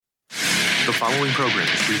The following program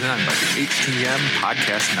is presented by the HTM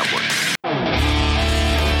Podcast Network.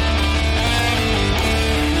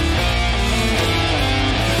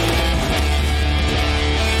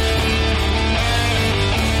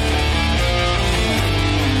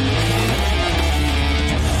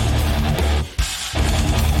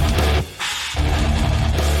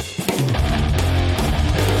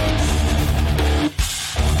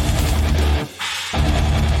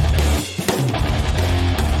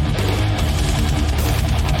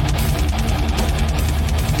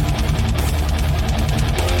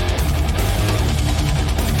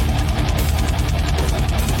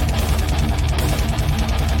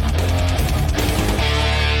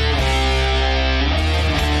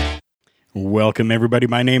 Welcome, everybody.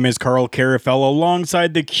 My name is Carl Carafell,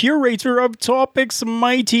 alongside the curator of topics,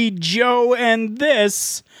 Mighty Joe, and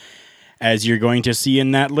this, as you're going to see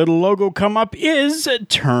in that little logo come up, is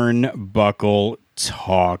Turnbuckle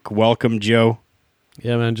Talk. Welcome, Joe.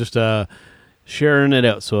 Yeah, man, just sharing it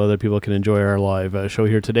out so other people can enjoy our live show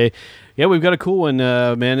here today. Yeah, we've got a cool one,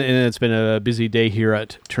 man, and it's been a busy day here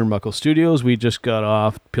at Turnbuckle Studios. We just got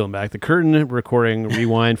off peeling back the curtain, recording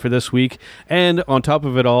Rewind for this week, and on top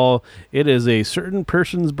of it all, it is a certain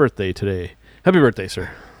person's birthday today. Happy birthday,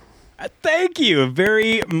 sir. Thank you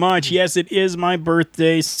very much. Yes, it is my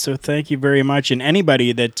birthday, so thank you very much. And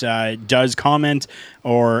anybody that does comment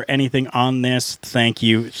or anything on this, thank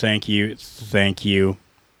you.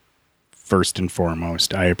 First and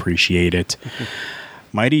foremost, I appreciate it.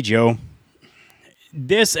 Mighty Joe,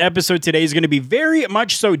 this episode today is going to be very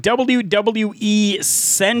much so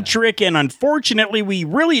WWE-centric, and unfortunately, we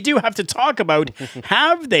really do have to talk about,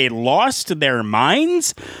 have they lost their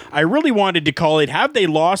minds? I really wanted to call it, have they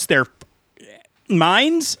lost their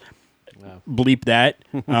minds? Wow. Bleep that.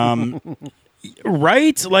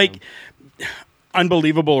 Right? Like...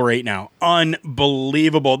 Unbelievable right now.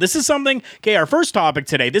 Unbelievable. This is something, okay, our first topic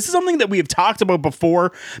today, this is something that we have talked about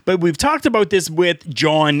before, but we've talked about this with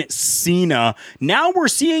John Cena. Now we're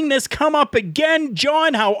seeing this come up again.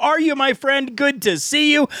 John, how are you, my friend? Good to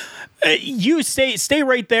see you. You stay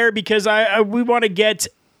right there because we want to get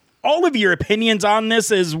all of your opinions on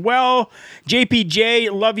this as well.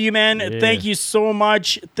 JPJ, love you, man. Yeah. Thank you so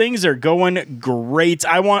much. Things are going great.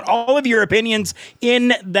 I want all of your opinions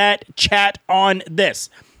in that chat on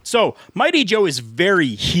this. So, Mighty Joe is very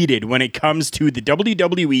heated when it comes to the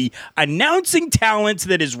WWE announcing talent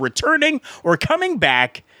that is returning or coming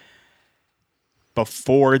back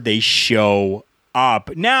before they show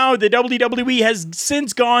up. Now, the WWE has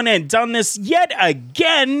since gone and done this yet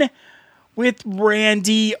again with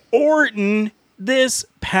Randy Orton this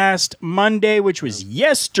past Monday, which was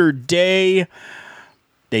yesterday.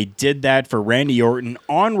 They did that for Randy Orton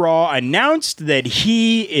on Raw, announced that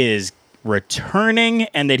he is returning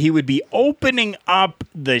and that he would be opening up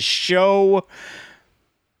the show.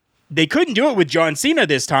 They couldn't do it with John Cena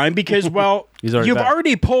this time because, well, you've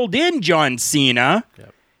already pulled in John Cena,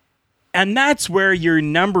 yep. And that's where your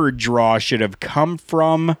number draw should have come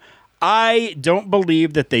from. I don't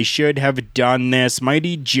believe that they should have done this.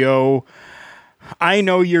 Mighty Joe, I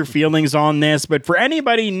know your feelings on this, but for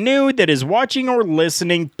anybody new that is watching or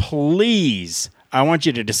listening, please, I want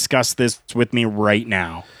you to discuss this with me right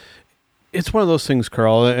now. It's one of those things,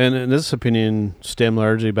 Carl, and this opinion stemmed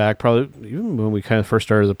largely back probably even when we kind of first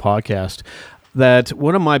started the podcast, that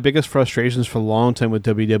one of my biggest frustrations for a long time with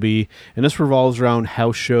WWE, and this revolves around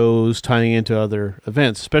house shows tying into other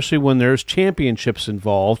events, especially when there's championships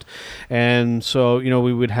involved. And so,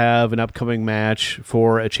 we would have an upcoming match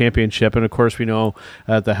for a championship. And of course, we know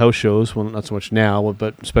at the house shows, well, not so much now,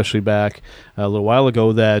 but especially back a little while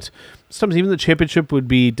ago, that sometimes even the championship would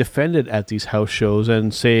be defended at these house shows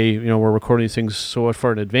and say, we're recording these things so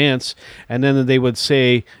far in advance. And then they would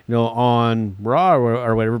say, on Raw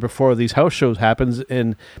or whatever, before these house shows happens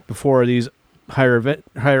and before these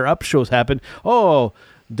higher up shows happen, oh,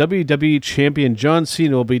 WWE champion John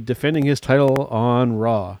Cena will be defending his title on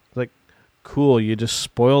Raw. Like, cool. You just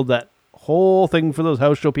spoiled that whole thing for those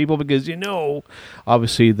house show people because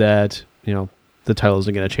obviously that, the title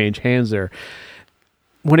isn't going to change hands there.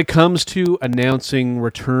 When it comes to announcing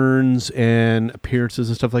returns and appearances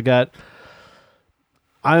and stuff like that,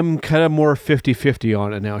 I'm kind of more 50-50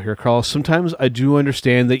 on it now here, Carl. Sometimes I do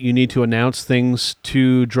understand that you need to announce things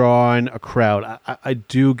to draw in a crowd. I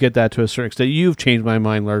do get that to a certain extent. You've changed my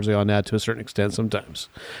mind largely on that to a certain extent sometimes,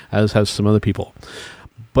 as have some other people.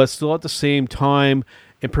 But still at the same time,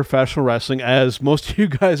 in professional wrestling, as most of you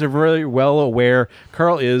guys are very well aware,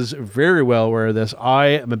 Carl is very well aware of this, I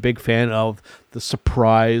am a big fan of the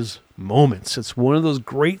surprise moments. It's one of those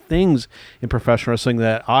great things in professional wrestling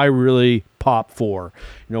that I really pop for.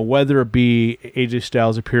 Whether it be AJ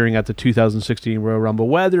Styles appearing at the 2016 Royal Rumble,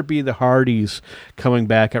 whether it be the Hardys coming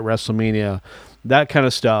back at WrestleMania, that kind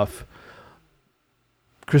of stuff.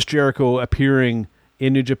 Chris Jericho appearing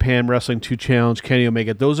in New Japan Wrestling to challenge Kenny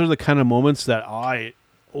Omega. Those are the kind of moments that I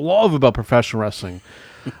love about professional wrestling.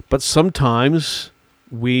 But sometimes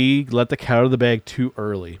we let the cat out of the bag too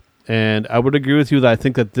early. And I would agree with you that I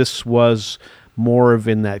think that this was more of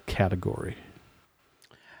in that category.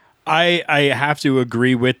 I have to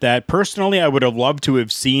agree with that. Personally, I would have loved to have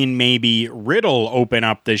seen maybe Riddle open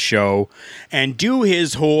up the show and do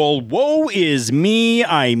his whole, woe is me,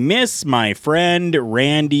 I miss my friend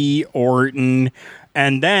Randy Orton.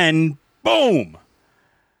 And then, boom,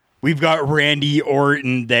 we've got Randy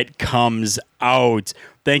Orton that comes out.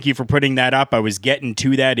 Thank you for putting that up. I was getting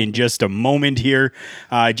to that in just a moment here.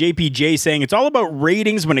 JPJ saying it's all about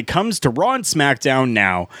ratings when it comes to Raw and SmackDown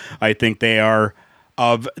now. I think they are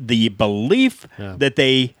of the belief that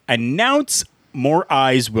they announce more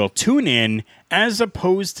eyes will tune in as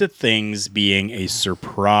opposed to things being a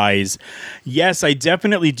surprise. Yes, I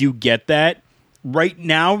definitely do get that. Right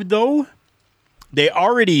now, though, they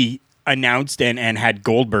already announced and had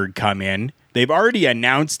Goldberg come in. They've already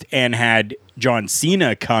announced and had John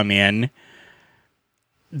Cena come in.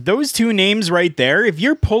 Those two names right there, if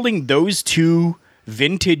you're pulling those two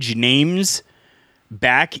vintage names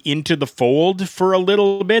back into the fold for a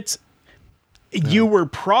little bit, you were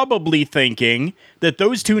probably thinking that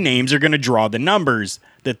those two names are going to draw the numbers,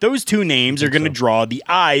 that those two names are going to draw the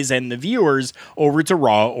eyes and the viewers over to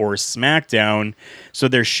Raw or SmackDown. So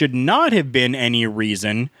there should not have been any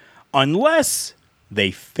reason unless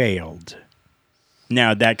they failed.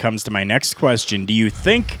 Now, that comes to my next question. Do you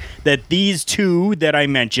think that these two that I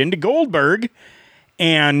mentioned, Goldberg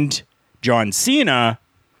and John Cena,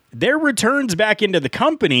 their returns back into the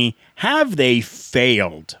company, have they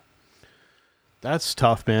failed? That's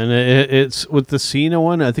tough, man. It's with the Cena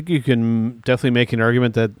one, I think you can definitely make an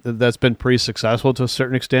argument that that's been pretty successful to a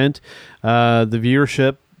certain extent. The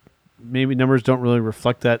viewership, maybe numbers don't really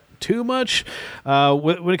reflect that too much.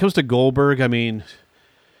 When it comes to Goldberg, I mean,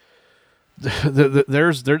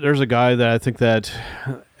 there's a guy that I think that,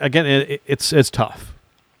 again, it's tough.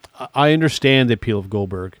 I understand the appeal of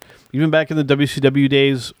Goldberg. Even back in the WCW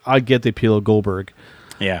days, I get the appeal of Goldberg.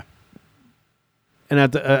 Yeah. And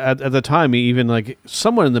at the time, even like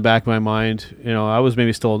somewhat in the back of my mind, I was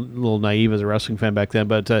maybe still a little naive as a wrestling fan back then,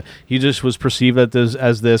 but he just was perceived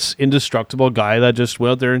as this indestructible guy that just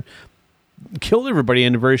went out there and killed everybody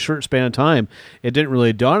in a very short span of time. It didn't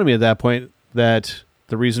really dawn on me at that point that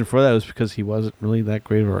the reason for that was because he wasn't really that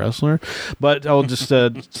great of a wrestler. But I'll just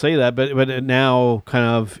say that. But now, kind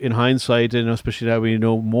of in hindsight, and especially now we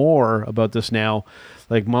know more about this now,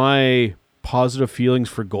 like my positive feelings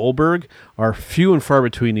for Goldberg are few and far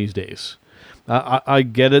between these days. I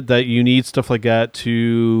get it that you need stuff like that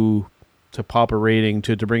to pop a rating,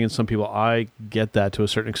 to bring in some people. I get that to a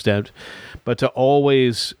certain extent. But to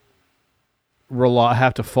always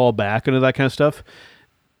have to fall back into that kind of stuff,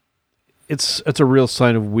 it's a real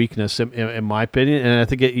sign of weakness, in my opinion. And I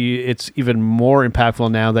think it's even more impactful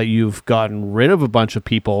now that you've gotten rid of a bunch of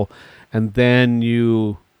people, and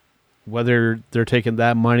then whether they're taking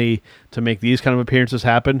that money to make these kind of appearances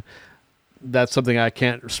happen, that's something I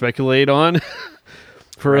can't speculate on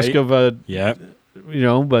for risk of but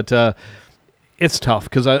it's tough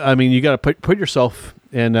because I mean, you got to put yourself,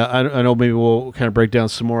 and I know maybe we'll kind of break down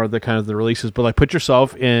some more of the releases, but like put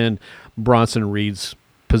yourself in Bronson Reed's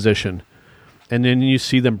position, and then you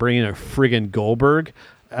see them bringing a friggin' Goldberg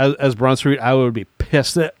as Bronson Reed. I would be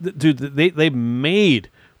pissed. Dude, they made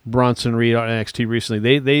Bronson Reed on NXT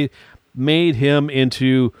recently. They made him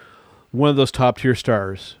into one of those top tier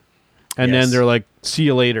stars, and then they're like, "See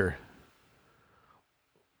you later."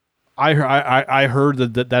 I heard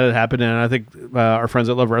that had happened, and I think our friends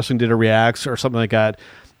that Love Wrestling did a reacts or something like that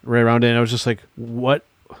right around it, and I was just like, "What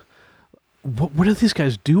are these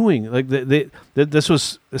guys doing?" Like this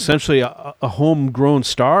was essentially a homegrown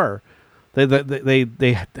star. They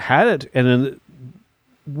had it, and then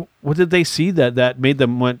what did they see that made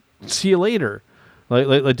them went, "See you later"?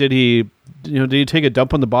 Like did he take a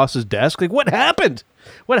dump on the boss's desk? Like what happened?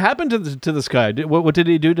 What happened to this guy? What did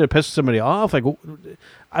he do to piss somebody off? Like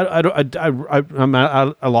I'm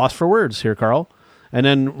at a loss for words here, Carl. And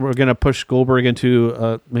then we're gonna push Goldberg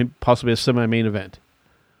into possibly a semi-main event.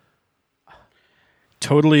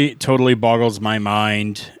 Totally boggles my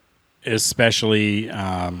mind, especially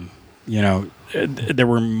there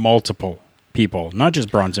were multiple people, not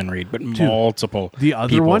just Bronson Reed, but multiple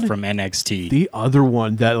people from NXT. The other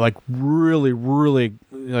one that like really, really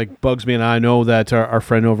like bugs me, and I know that our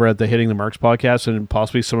friend over at the Hitting the Marks podcast, and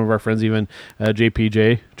possibly some of our friends, even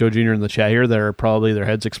JPJ, Joe Jr. in the chat here, that are probably their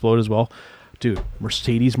heads explode as well. Dude,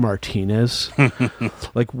 Mercedes Martinez,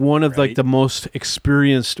 like one of like the most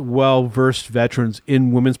experienced, well-versed veterans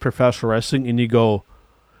in women's professional wrestling, and you go,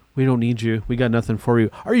 we don't need you. We got nothing for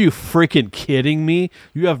you. Are you freaking kidding me?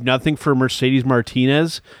 You have nothing for Mercedes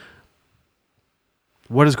Martinez?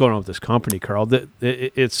 What is going on with this company, Carl?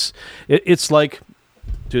 It's like,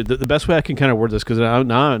 dude, the best way I can kind of word this, because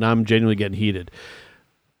now I'm genuinely getting heated.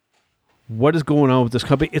 What is going on with this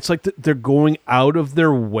company? It's like they're going out of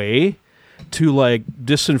their way to like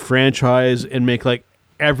disenfranchise and make like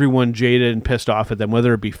everyone jaded and pissed off at them,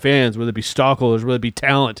 whether it be fans, whether it be stockholders, whether it be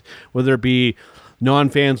talent, whether it be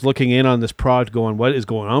non-fans looking in on this product going, what is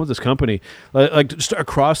going on with this company? Like just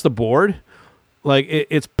across the board, like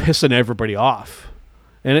it's pissing everybody off.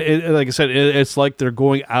 And like I said, it's like they're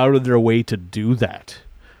going out of their way to do that.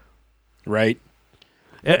 Right.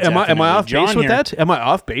 Am I off base with that? Am I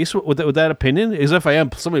off base with that opinion? As if I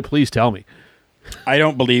am, somebody please tell me. I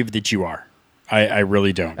don't believe that you are. I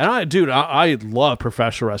really don't. And I love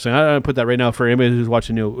professional wrestling. I put that right now for anybody who's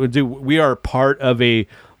watching new. Dude, we are part of a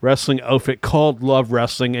wrestling outfit called Love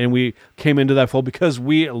Wrestling, and we came into that fold because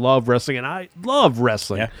we love wrestling, and I love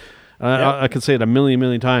wrestling. Yeah. I can say it a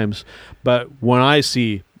million times, but when I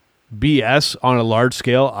see BS on a large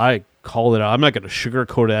scale, I call it out. I'm not going to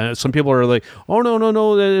sugarcoat it. Some people are like, "Oh no,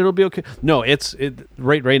 it'll be okay." No,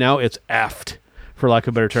 right now it's effed, for lack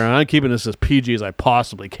of a better term. I'm keeping this as PG as I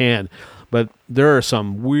possibly can, but there are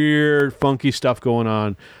some weird, funky stuff going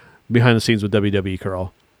on behind the scenes with WWE,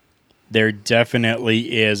 Carl. There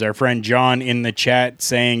definitely is. Our friend John in the chat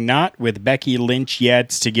saying not with Becky Lynch yet.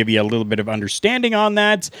 To give you a little bit of understanding on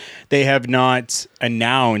that, they have not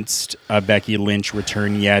announced a Becky Lynch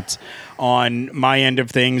return yet. On my end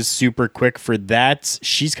of things, super quick for that,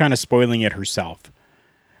 she's kind of spoiling it herself.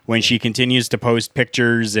 When she continues to post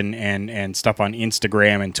pictures and stuff on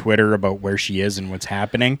Instagram and Twitter about where she is and what's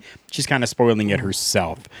happening, she's kind of spoiling it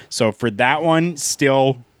herself. So for that one,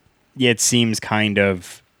 still, it seems kind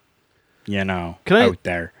of, out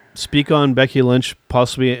there. Speak on Becky Lynch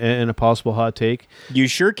possibly in a possible hot take? You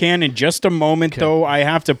sure can. In just a moment, though, I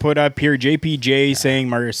have to put up here JPJ saying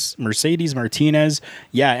Mercedes Martinez.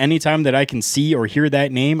 Yeah, anytime that I can see or hear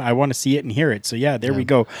that name, I want to see it and hear it. So, there we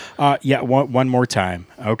go. One more time.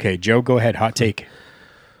 Okay, Joe, go ahead. Hot take.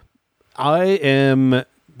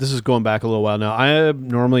 This is going back a little while now. I am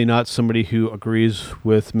normally not somebody who agrees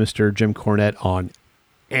with Mr. Jim Cornette on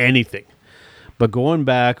anything. But going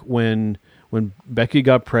back when Becky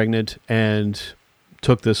got pregnant and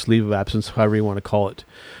took this leave of absence, however you want to call it,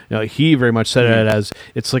 he very much said it as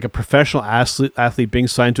it's like a professional athlete being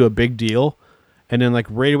signed to a big deal, and then like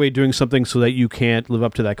right away doing something so that you can't live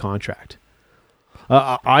up to that contract.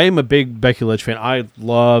 I am a big Becky Lynch fan. I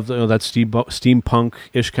love that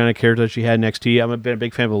steampunk-ish kind of character that she had in NXT. I've been a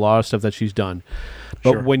big fan of a lot of stuff that she's done.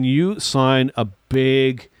 But when you sign a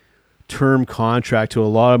big term contract to a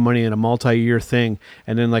lot of money in a multi-year thing,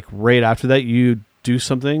 and then like right after that you do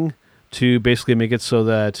something to basically make it so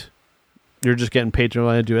that you're just getting paid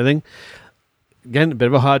to do anything, again, a bit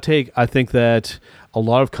of a hot take. I think that a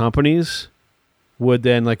lot of companies would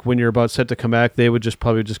then, like when you're about set to come back, they would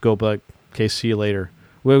probably just go like, okay, see you later.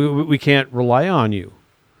 We can't rely on you.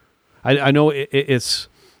 I know it's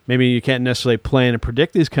maybe you can't necessarily plan and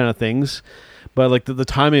predict these kind of things, but like the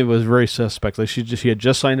timing was very suspect. Like she had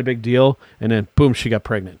just signed a big deal, and then boom, she got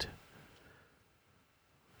pregnant.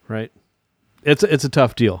 Right? It's a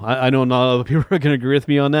tough deal. I know not a lot of people are going to agree with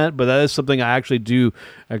me on that, but that is something I actually do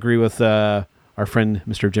agree with our friend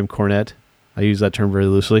Mr. Jim Cornette. I use that term very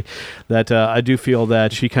loosely. That I do feel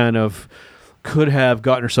that she kind of could have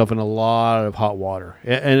gotten herself in a lot of hot water,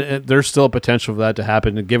 and there's still a potential for that to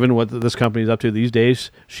happen. And given what this company is up to these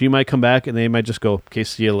days, she might come back and they might just go, "Okay,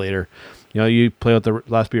 see you later." You play out the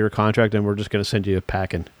last year contract, and we're just going to send you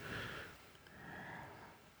packing.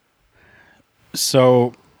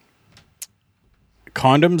 So,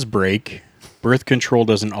 condoms break. Birth control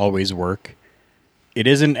doesn't always work. It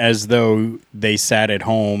isn't as though they sat at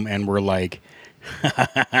home and were like,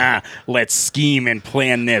 let's scheme and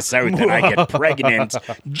plan this out that I get pregnant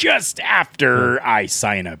just after I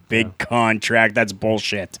sign a big contract. That's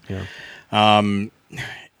bullshit. Yeah.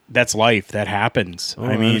 That's life. That happens.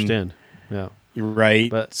 I understand. Yeah. Right.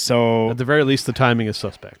 But so at the very least, the timing is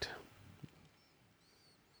suspect.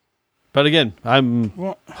 But again,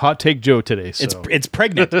 I'm hot take Joe today. So. It's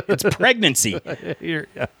pregnant. It's pregnancy. I hear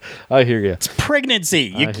you. It's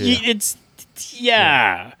pregnancy. It's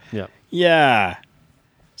yeah.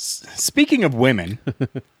 Speaking of women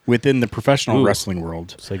within the professional wrestling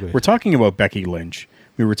world, segue. We're talking about Becky Lynch.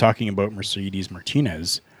 we were talking about Mercedes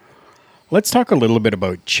Martinez. Let's talk a little bit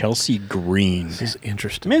about Chelsea Green. This is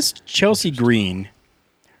interesting. Miss Chelsea Green,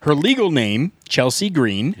 her legal name, Chelsea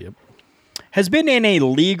Green, has been in a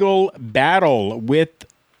legal battle with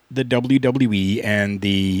the WWE and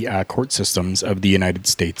the court systems of the United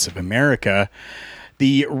States of America.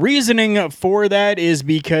 The reasoning for that is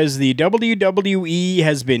because the WWE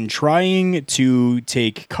has been trying to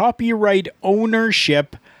take copyright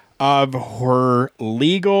ownership of her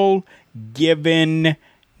legal given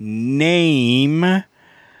name.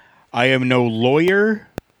 I am no lawyer,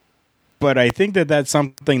 but I think that that's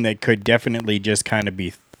something that could definitely just kind of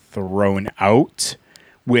be thrown out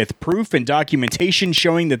with proof and documentation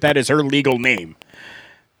showing that that is her legal name.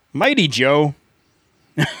 Mighty Joe,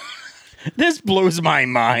 this blows my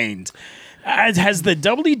mind. Has the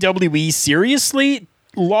WWE seriously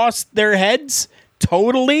lost their heads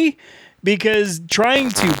totally? Because trying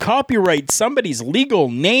to copyright somebody's legal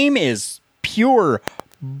name is pure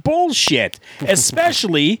bullshit,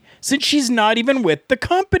 especially since she's not even with the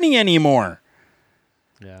company anymore.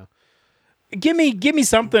 Yeah. Give me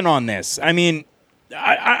something on this. I mean,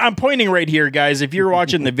 I'm pointing right here, guys. If you're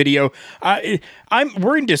watching the video,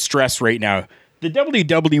 we're in distress right now. The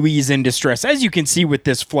WWE is in distress, as you can see with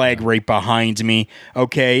this flag right behind me.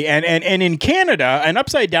 Okay, and in Canada, an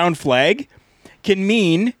upside down flag can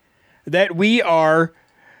mean that we are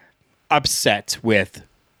upset with,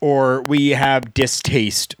 or we have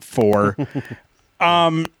distaste for.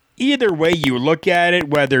 Either way you look at it,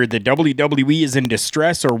 whether the WWE is in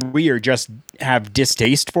distress or we are just have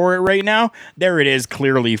distaste for it right now, there it is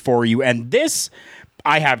clearly for you. And this,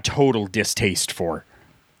 I have total distaste for.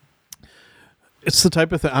 It's the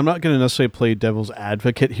type of thing. I'm not going to necessarily play devil's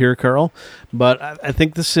advocate here, Carl, but I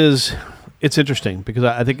think it's interesting because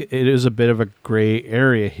I think it is a bit of a gray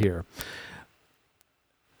area here.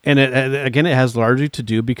 And again, it has largely to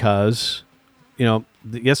do because,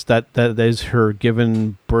 yes, that is her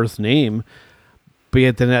given birth name, but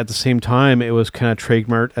yet then at the same time, it was kind of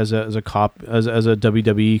trademarked as a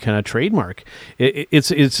WWE kind of trademark. It's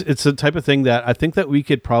the type of thing that I think that we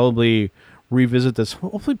could probably revisit this,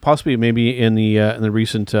 hopefully, possibly, maybe in the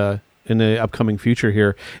recent in the upcoming future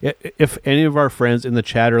here. If any of our friends in the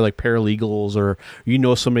chat are like paralegals, or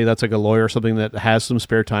somebody that's like a lawyer or something that has some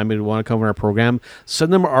spare time and want to come on our program,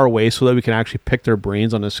 send them our way so that we can actually pick their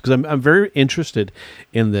brains on this, because I'm very interested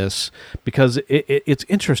in this, because it's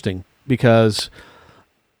interesting, because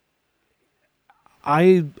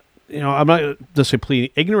I'm not necessarily pleading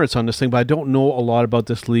ignorance on this thing, but I don't know a lot about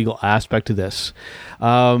this legal aspect of this.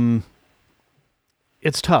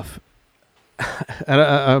 It's tough. And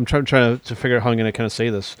I'm trying to figure out how I'm going to kind of say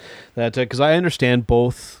this, that because I understand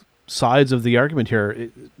both sides of the argument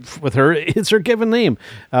here. With her, it's her given name.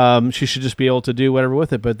 She should just be able to do whatever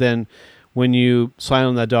with it. But then when you sign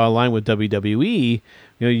on that dotted line with WWE,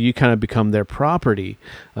 you kind of become their property,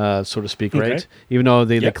 so to speak, right? Okay. Even though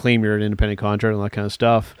they claim you're an independent contractor and that kind of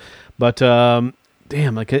stuff. But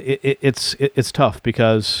damn, like it's tough,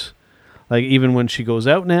 because like even when she goes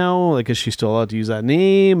out now, like is she still allowed to use that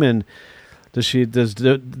name? And did she have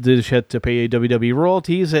to pay WWE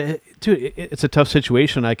royalties? Dude, it's a tough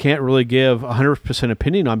situation. I can't really give 100%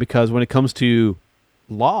 opinion on, because when it comes to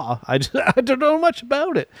law, I don't know much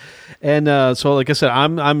about it. And so, like I said,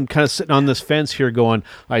 I'm kind of sitting on this fence here, going,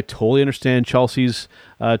 I totally understand Chelsea's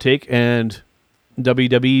take, and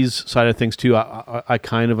WWE's side of things too. I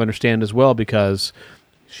kind of understand as well, because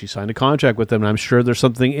she signed a contract with them, and I'm sure there's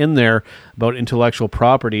something in there about intellectual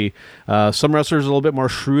property. Some wrestlers are a little bit more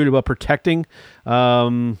shrewd about protecting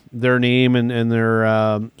their name and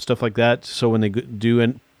their stuff like that, so when they do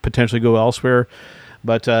and potentially go elsewhere.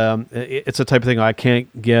 But it's a type of thing I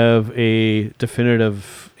can't give a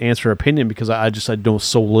definitive answer or opinion, because I know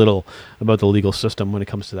so little about the legal system when it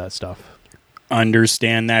comes to that stuff.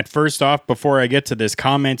 Understand that. First off, before I get to this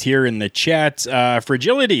comment here in the chat,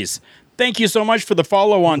 Fragilities, thank you so much for the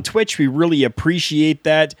follow on Twitch. We really appreciate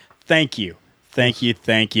that. Thank you. Thank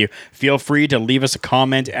you. Feel free to leave us a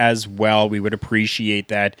comment as well. We would appreciate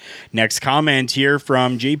that. Next comment here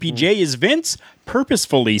from JPJ is Vince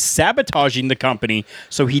purposefully sabotaging the company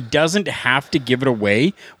so he doesn't have to give it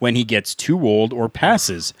away when he gets too old or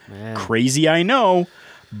passes. Man. Crazy, I know,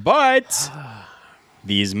 but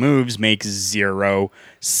these moves make 0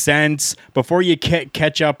 sense. Before you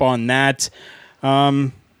catch up on that,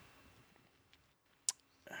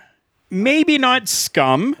 maybe not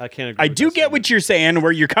scum. I can't agree. I do get what you're saying,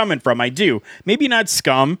 where you're coming from. I do. Maybe not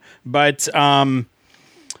scum, but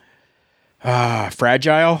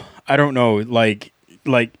fragile. I don't know, like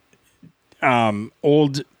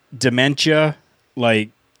old dementia, like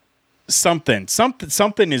something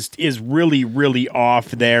is really, really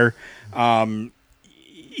off there.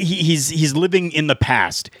 He's living in the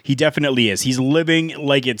past. He definitely is. He's living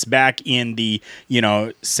like it's back in the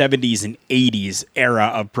 70s and 80s era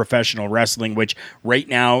of professional wrestling, which right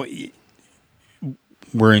now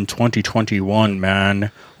we're in 2021,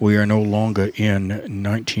 man. We are no longer in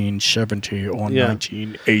 1970 or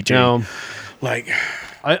 1980. Now, like,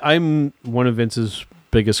 I'm one of Vince's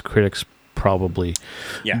biggest critics, probably.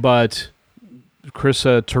 Yeah. But Chris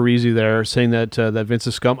Teresi there saying that that Vince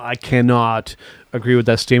is scum, I cannot agree with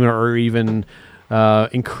that statement or even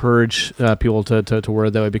encourage people to word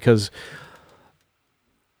it that way, because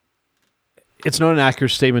it's not an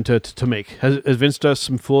accurate statement to make. Has Vince does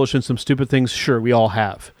some foolish and some stupid things? Sure, we all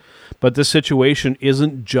have. But this situation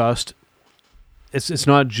isn't just... It's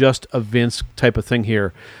not just a Vince type of thing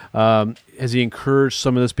here. Has he encouraged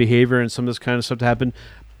some of this behavior and some of this kind of stuff to happen?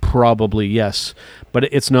 Probably, yes. But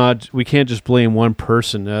it's not... We can't just blame one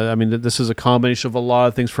person. I mean, this is a combination of a lot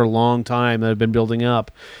of things for a long time that have been building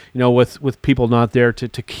up. With people not there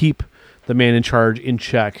to keep the man in charge in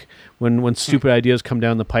check when stupid ideas come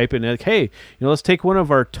down the pipe, and like, hey, let's take one of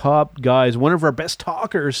our top guys, one of our best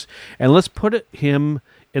talkers, and let's put him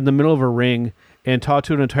in the middle of a ring and talk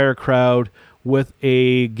to an entire crowd with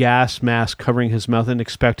a gas mask covering his mouth and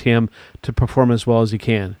expect him to perform as well as he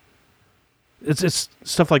can. It's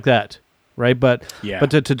stuff like that, right? But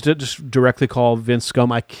to just directly call Vince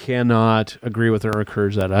scum, I cannot agree with or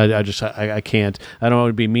encourage that. I can't. I don't want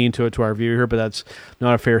to be mean to our viewer here, but that's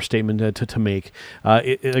not a fair statement to make.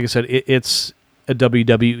 Like I said, it's a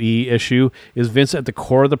WWE issue. Is Vince at the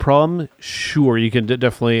core of the problem? Sure, you can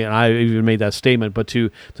definitely, and I even made that statement. But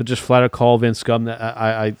to just flat out call Vince scum,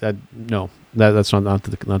 no. That's not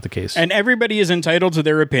the case. And everybody is entitled to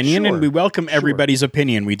their opinion, and we welcome everybody's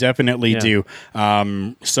opinion. We definitely do.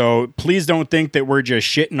 So please don't think that we're just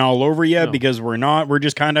shitting all over you, because we're not. We're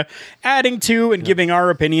just kind of adding to and giving our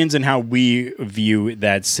opinions and how we view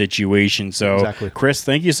that situation. So, Chris,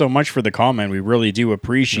 thank you so much for the comment. We really do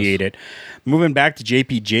appreciate it. Moving back to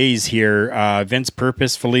JPJ's here, Vince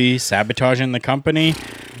purposefully sabotaging the company.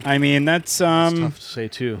 I mean, that's tough to say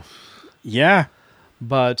too. Yeah,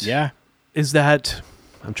 but is that,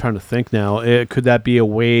 I'm trying to think now, could that be a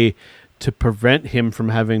way to prevent him from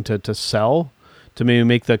having to sell, to maybe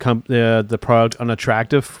make the product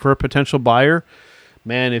unattractive for a potential buyer?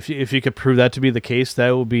 Man, if you could prove that to be the case,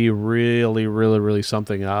 that would be really, really, really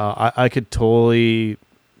something. I could totally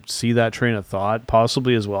see that train of thought,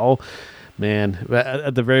 possibly as well. Man,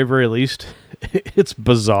 at the very, very least, it's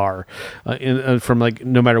bizarre. From like,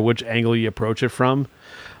 no matter which angle you approach it from.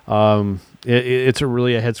 It's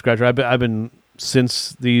really a head scratcher. I've been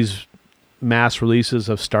since these mass releases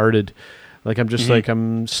have started. Like, I'm just like,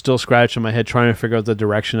 I'm still scratching my head trying to figure out the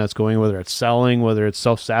direction that's going. Whether it's selling, whether it's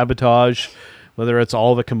self-sabotage, whether it's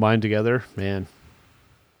all of it combined together. Man,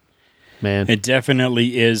 it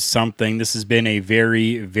definitely is something. This has been a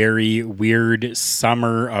very, very weird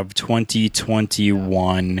summer of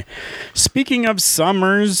 2021. Yeah. Speaking of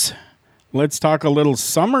summers, let's talk a little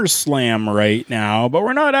SummerSlam right now, but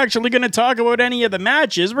we're not actually going to talk about any of the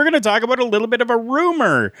matches. We're going to talk about a little bit of a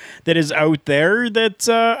rumor that is out there that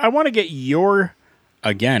I want to get your,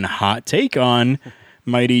 again, hot take on,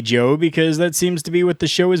 Mighty Joe, because that seems to be what the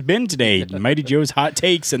show has been today. Mighty Joe's hot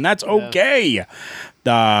takes, and that's okay.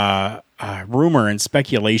 The rumor and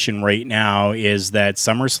speculation right now is that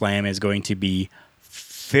SummerSlam is going to be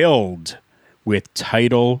filled with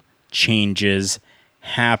title changes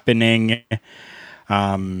happening.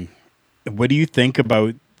 What do you think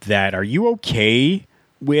about that? Are you okay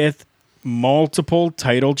with multiple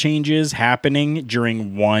title changes happening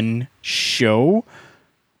during one show?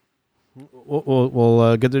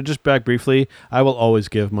 We'll get there just back briefly. I will always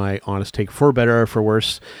give my honest take, for better or for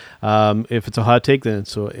worse. If it's a hot take, then it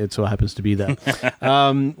so happens to be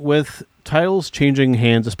that. With titles changing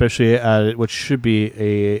hands, especially at what should be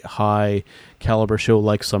a high caliber show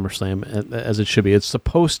like SummerSlam, as it should be. It's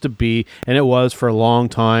supposed to be, and it was for a long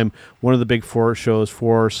time, one of the big four shows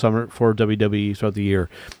for WWE throughout the year.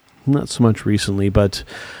 Not so much recently, but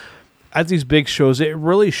at these big shows, it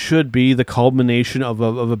really should be the culmination of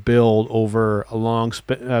a build over a long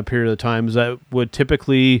period of time that would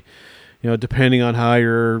typically, depending on how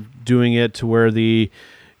you're doing it, to where the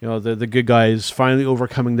good guy is finally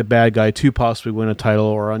overcoming the bad guy to possibly win a title,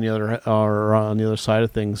 or on the other side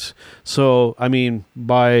of things. So, I mean,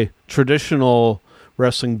 by traditional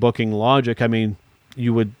wrestling booking logic, I mean,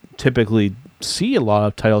 you would typically see a lot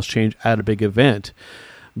of titles change at a big event,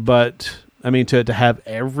 but I mean, to have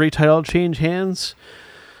every title change hands,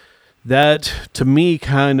 that to me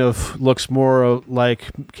kind of looks more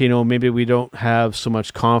like, maybe we don't have so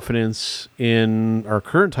much confidence in our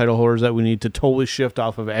current title holders that we need to totally shift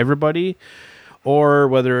off of everybody, or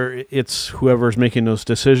whether it's whoever's making those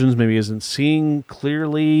decisions maybe isn't seeing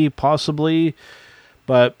clearly, possibly.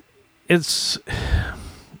 But it's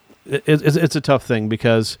a tough thing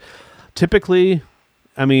because typically,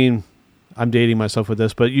 I'm dating myself with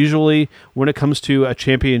this, but usually when it comes to a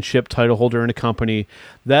championship title holder in a company,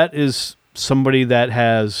 that is somebody that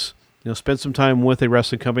has spent some time with a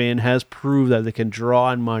wrestling company and has proved that they can draw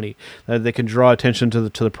on money, that they can draw attention to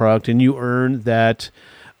the product, and you earn that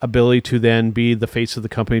ability to then be the face of the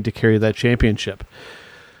company to carry that championship.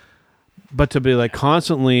 But to be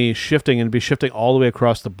constantly shifting and be shifting all the way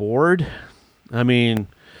across the board,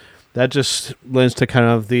 that just lends to kind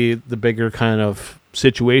of the bigger kind of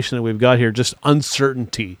situation that we've got here. Just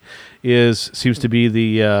uncertainty seems to be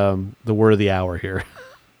the word of the hour here.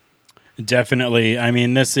 Definitely.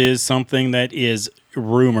 This is something that is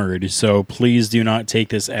rumored, so please do not take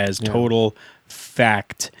this as total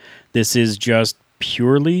fact. This is just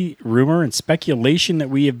purely rumor and speculation that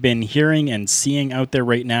we have been hearing and seeing out there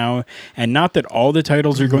right now. And not that all the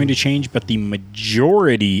titles are going to change, but the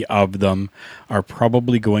majority of them are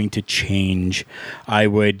probably going to change. I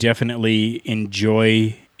would definitely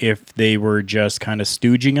enjoy if they were just kind of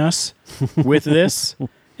stooging us with this.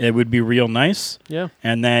 It would be real nice. Yeah.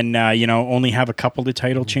 And then, only have a couple of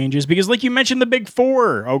title changes. Because like you mentioned, the big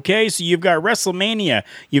four, okay? So you've got WrestleMania,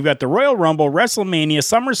 you've got the Royal Rumble, WrestleMania,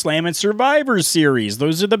 SummerSlam, and Survivor Series.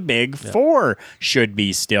 Those are the big four, should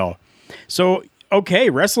be still. So, okay,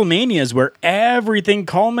 WrestleMania is where everything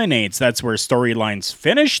culminates. That's where storylines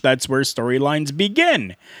finish. That's where storylines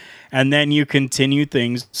begin. And then you continue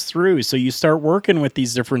things through. So you start working with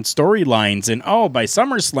these different storylines. And, by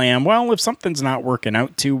SummerSlam, well, if something's not working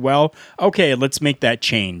out too well, okay, let's make that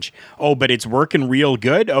change. Oh, but it's working real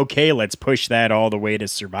good? Okay, let's push that all the way to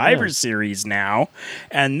Survivor Series now.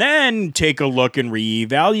 And then take a look and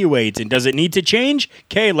reevaluate. And does it need to change?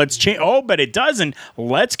 Okay, let's change. Oh, but it doesn't.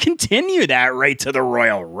 Let's continue that right to the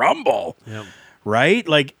Royal Rumble. Yep.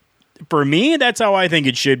 Right? For me, that's how I think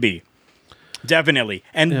it should be. Definitely.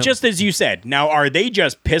 And just as you said, now are they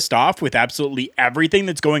just pissed off with absolutely everything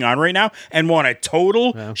that's going on right now and want a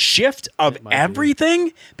total shift of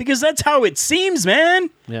everything? Because that's how it seems,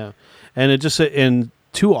 man. Yeah. And and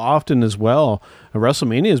too often as well,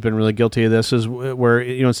 WrestleMania has been really guilty of this, is where,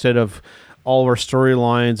 instead of all of our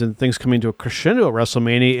storylines and things coming to a crescendo at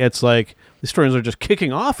WrestleMania, it's like the storylines are just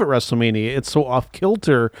kicking off at WrestleMania. It's so off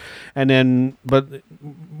kilter. And then, but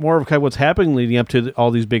more of kind of what's happening leading up to all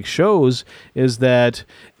these big shows is that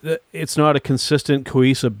it's not a consistent,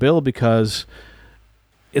 cohesive build because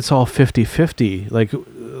it's all 50-50. Like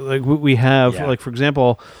we have, for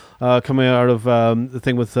example, coming out of the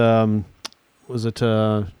thing with, was it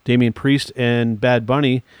Damian Priest and Bad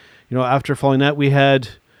Bunny? After following that, we had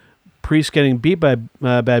Priest getting beat by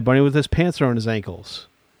Bad Bunny with his pants around his ankles.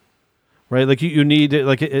 Right, you need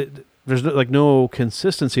there's no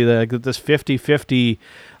consistency. This 50-50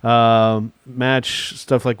 match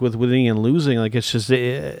stuff, with winning and losing, it's just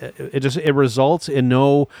it results in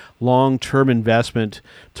no long-term investment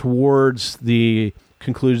towards the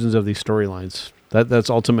conclusions of these storylines. That's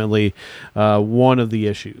ultimately one of the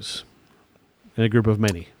issues in a group of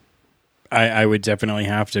many. I would definitely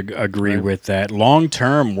have to agree with that. Long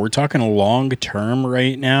term, we're talking long term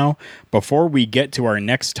right now. Before we get to our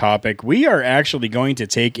next topic, we are actually going to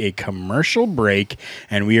take a commercial break,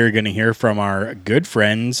 and we are going to hear from our good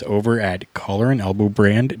friends over at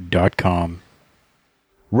collarandelbowbrand.com.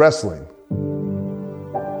 Wrestling.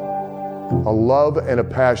 A love and a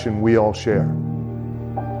passion we all share.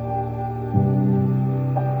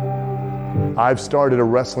 I've started a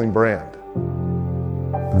wrestling brand.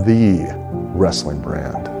 The wrestling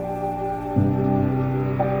brand.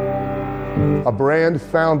 A brand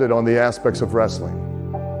founded on the aspects of wrestling.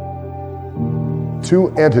 Two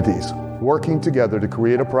entities working together to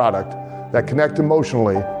create a product that connect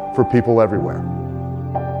emotionally for people everywhere.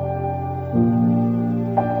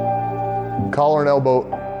 Collar and Elbow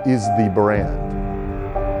is the brand.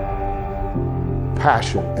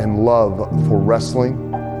 Passion and love for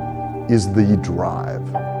wrestling is the drive.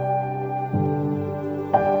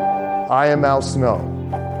 I am Al Snow,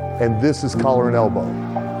 and this is Collar and Elbow,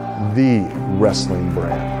 the wrestling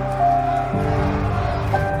brand.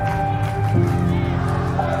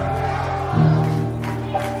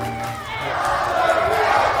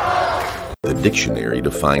 The Dictionary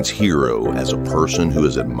defines hero as a person who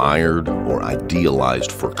is admired or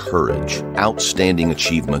idealized for courage, outstanding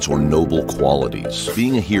achievements, or noble qualities.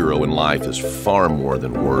 Being a hero in life is far more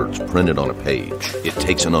than words printed on a page. It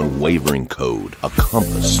takes an unwavering code, a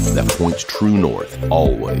compass that points true north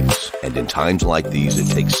always. And in times like these,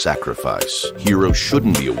 it takes sacrifice. Hero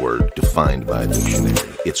shouldn't be a word defined by a dictionary.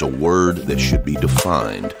 It's a word that should be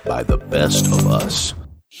defined by the best of us.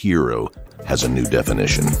 Hero has a new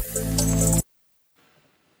definition.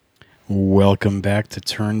 Welcome back to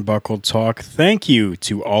Turnbuckle Talk. Thank you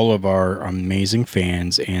to all of our amazing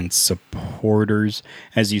fans and supporters.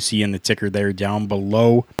 As you see in the ticker there down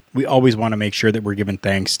below, we always want to make sure that we're giving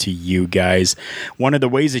thanks to you guys. One of the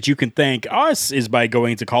ways that you can thank us is by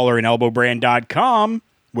going to collarandelbowbrand.com,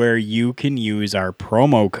 where you can use our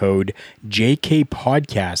promo code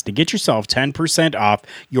JKPodcast to get yourself 10% off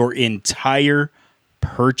your entire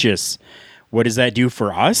purchase. What does that do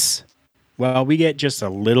for us? Well, we get just a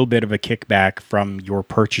little bit of a kickback from your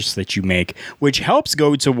purchase that you make, which helps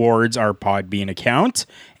go towards our Podbean account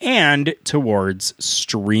and towards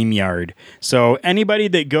StreamYard. So anybody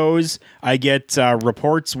that goes, I get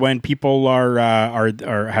reports when people are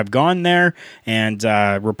have gone there, and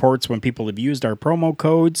reports when people have used our promo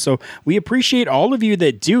code. So we appreciate all of you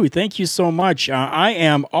that do. Thank you so much. I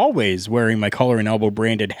am always wearing my Collar and Elbow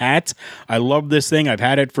branded hat. I love this thing. I've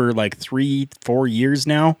had it for like 3-4 years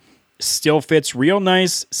now. Still fits real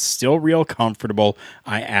nice, still real comfortable.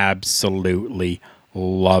 I absolutely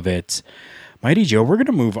love it. Mighty Joe, we're going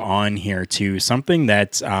to move on here to something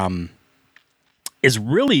that is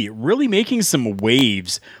really, really making some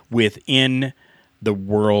waves within the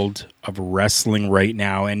world of wrestling right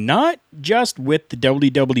now. And not just with the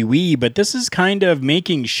WWE, but this is kind of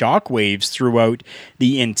making shockwaves throughout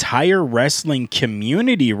the entire wrestling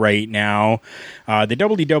community right now. The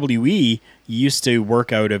WWE used to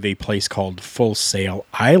work out of a place called Full Sail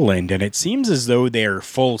Island, and it seems as though they're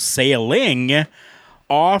full sailing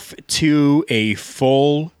off to a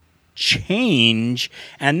full change.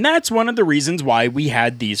 And that's one of the reasons why we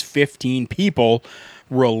had these 15 people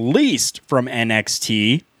released from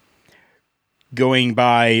NXT. Going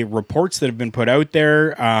by reports that have been put out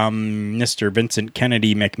there, Mr. Vincent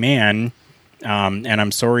Kennedy McMahon, and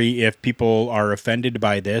I'm sorry if people are offended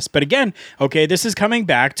by this, but again, okay, this is coming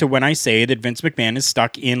back to when I say that Vince McMahon is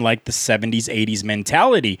stuck in like the 70s, 80s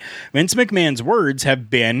mentality. Vince McMahon's words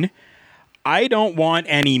have been, I don't want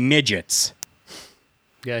any midgets.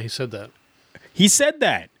 Yeah, he said that. He said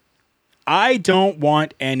that. I don't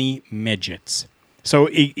want any midgets. So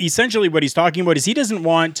essentially what he's talking about is he doesn't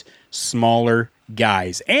want smaller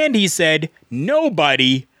guys. And he said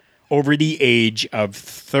nobody over the age of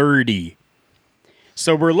 30.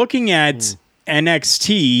 So we're looking at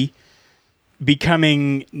NXT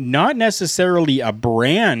becoming not necessarily a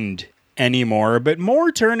brand anymore, but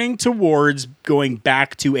more turning towards going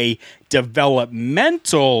back to a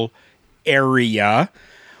developmental area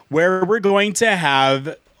where we're going to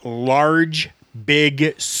have large,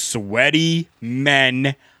 big, sweaty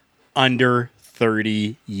men under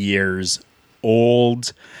 30 years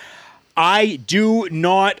old. I do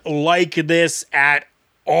not like this at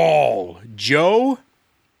all. Joe,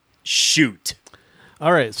 shoot.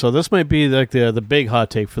 All right, so this might be like the big hot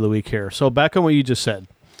take for the week here. So back on what you just said.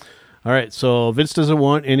 All right, so Vince doesn't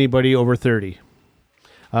want anybody over 30.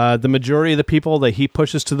 The majority of the people that he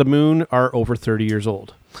pushes to the moon are over 30 years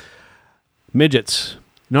old. Midgets.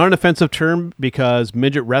 Not an offensive term because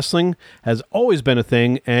midget wrestling has always been a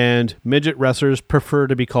thing, and midget wrestlers prefer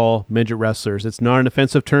to be called midget wrestlers. It's not an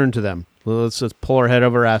offensive term to them. Let's just pull our head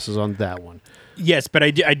over our asses on that one. Yes, but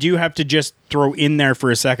I do have to just throw in there for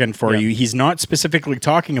a second for you. He's not specifically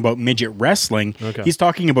talking about midget wrestling. Okay. He's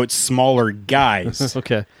talking about smaller guys.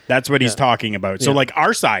 Okay. That's what he's talking about. So like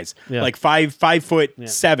our size, like 5'7",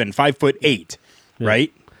 5'8",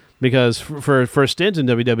 right? Because for a stint in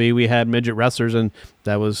WWE, we had midget wrestlers, and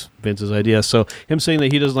that was Vince's idea. So him saying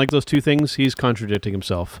that he doesn't like those two things, he's contradicting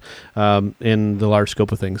himself in the large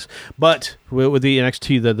scope of things. But with the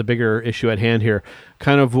NXT, the bigger issue at hand here,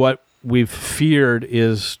 kind of what we've feared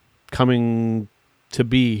is coming to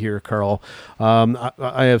be here, Carl.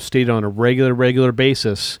 I have stated on a regular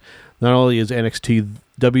basis, not only is NXT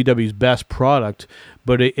WWE's best product,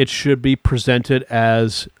 but it should be presented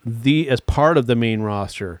as part of the main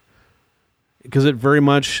roster. Because it very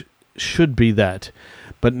much should be that.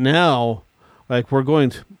 But now, like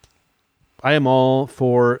I am all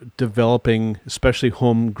for developing, especially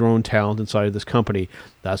homegrown talent inside of this company.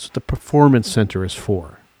 That's what the Performance Center is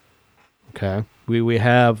for. Okay? We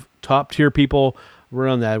have top-tier people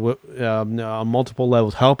run that on multiple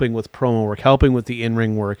levels, helping with promo work, helping with the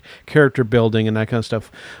in-ring work, character building, and that kind of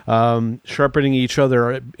stuff. Sharpening each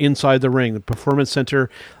other inside the ring. The Performance Center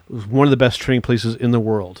was one of the best training places in the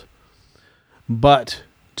world. But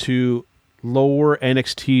to lower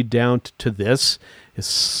NXT down to this is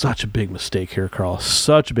such a big mistake here, Carl.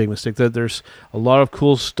 Such a big mistake. That there's a lot of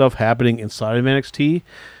cool stuff happening inside of NXT.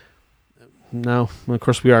 Now, of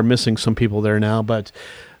course, we are missing some people there now, but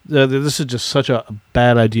this is just such a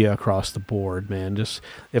bad idea across the board, man. Just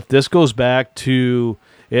if this goes back to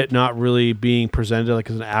it not really being presented like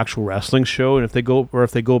as an actual wrestling show, and if they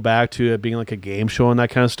go back to it being like a game show and that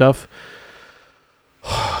kind of stuff,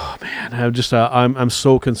 oh man, I'm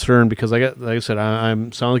so concerned because like I said,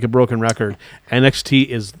 I'm sound like a broken record. NXT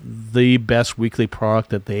is the best weekly product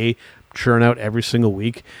that they churn out every single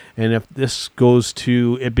week, and if this goes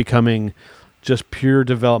to it becoming just pure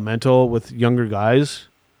developmental with younger guys,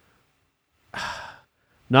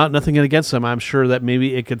 nothing against them. I'm sure that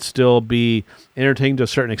maybe it could still be entertaining to a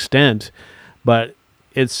certain extent, but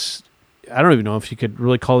I don't even know if you could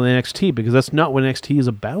really call it NXT because that's not what NXT is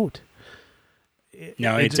about.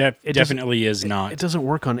 No, it definitely is not. It doesn't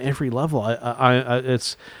work on every level.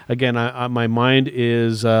 It's again, my mind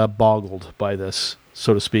is boggled by this,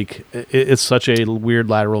 so to speak. It's such a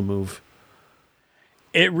weird lateral move.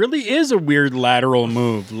 It really is a weird lateral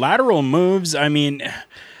move. Lateral moves, I mean,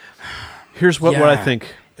 here's what I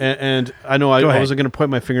think. And I know I wasn't going to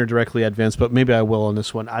point my finger directly at Vince, but maybe I will on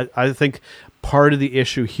this one. I think part of the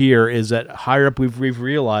issue here is that higher up we've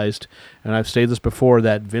realized, and I've stated this before,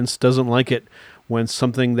 that Vince doesn't like it when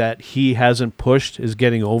something that he hasn't pushed is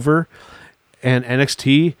getting over. And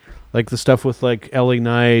NXT, like the stuff with like LA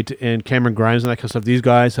Knight and Cameron Grimes and that kind of stuff, these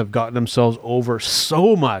guys have gotten themselves over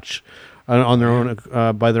so much on their own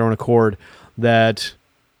by their own accord that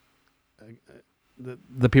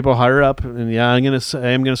the people higher up, and I am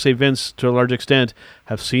gonna say Vince to a large extent,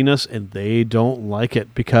 have seen us and they don't like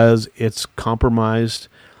it because it's compromised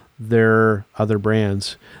their other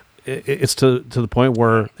brands. It's to the point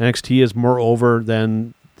where NXT is more over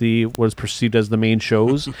than what is perceived as the main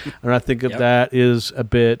shows, and I think that is a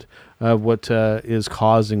bit of what is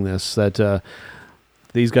causing this. That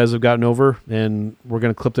these guys have gotten over, and we're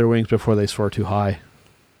going to clip their wings before they soar too high.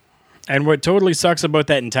 And what totally sucks about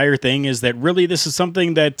that entire thing is that really this is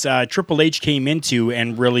something that Triple H came into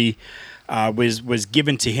and really was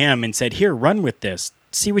given to him and said, "Here, run with this,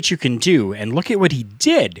 see what you can do," and look at what he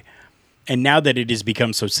did. And now that it has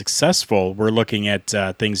become so successful, we're looking at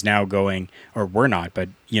things now going, or we're not, but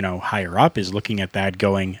higher up is looking at that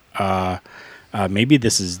going, maybe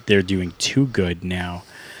they're doing too good now,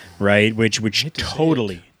 right? Which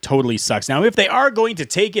totally sucks. Now, if they are going to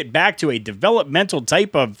take it back to a developmental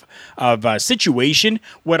type of situation,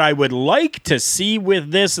 what I would like to see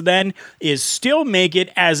with this then is still make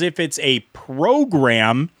it as if it's a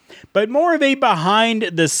program, but more of a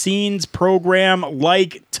behind-the-scenes program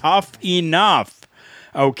like Tough Enough,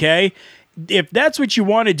 okay? If that's what you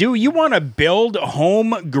want to do, you want to build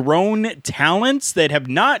homegrown talents that have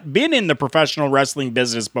not been in the professional wrestling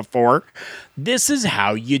business before, this is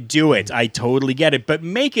how you do it. I totally get it, but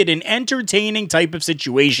make it an entertaining type of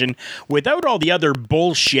situation without all the other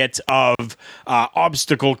bullshit of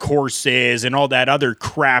obstacle courses and all that other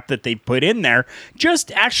crap that they put in there.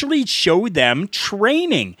 Just actually show them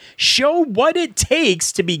training. Show what it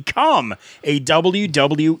takes to become a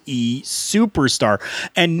WWE superstar.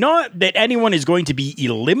 And not that anyone is going to be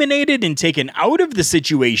eliminated and taken out of the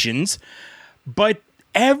situations, but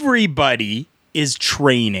everybody is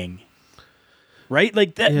training. Right?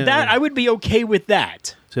 Like that I would be okay with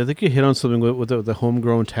that. So I think you hit on something with the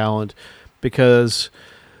homegrown talent, because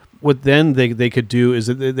what then they could do is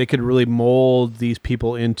that they could really mold these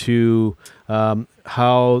people into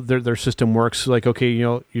how their system works. Like, okay,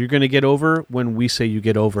 you're going to get over when we say you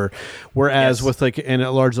get over. Whereas with and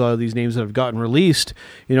a lot of these names that have gotten released,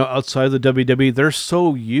 outside of the WWE, they're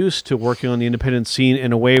so used to working on the independent scene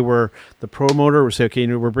in a way where the promoter will say, okay,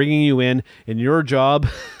 we're bringing you in, and your job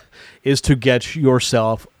is to get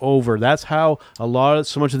yourself over. That's how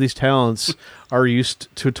so much of these talents are used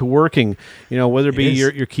to working. Whether it be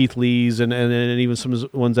your Keith Lees and even some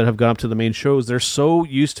of the ones that have gone up to the main shows, they're so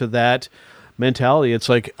used to that mentality. It's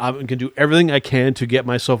like, I'm going to do everything I can to get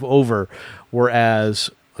myself over. Whereas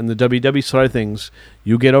on the WWE side of things,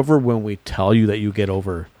 you get over when we tell you that you get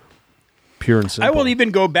over. Pure and simple. I will even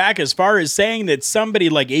go back as far as saying that somebody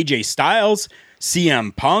like AJ Styles,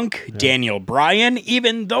 CM Punk, Daniel Bryan,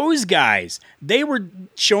 even those guys, they were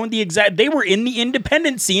shown they were in the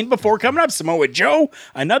independent scene before coming up. Samoa Joe,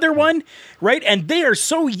 another one, right? And they are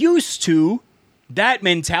so used to that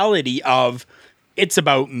mentality of it's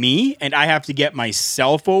about me and I have to get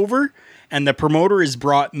myself over. And the promoter has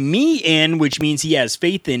brought me in, which means he has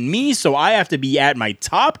faith in me. So I have to be at my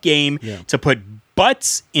top game to put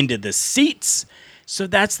butts into the seats. So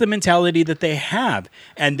that's the mentality that they have.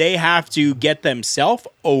 And they have to get themselves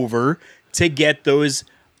over to get those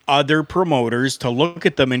other promoters to look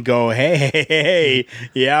at them and go, hey,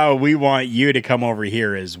 yeah, we want you to come over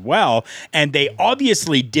here as well. And they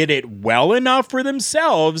obviously did it well enough for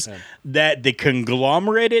themselves that the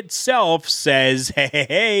conglomerate itself says,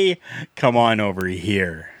 hey, come on over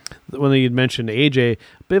here. When you'd mentioned AJ, a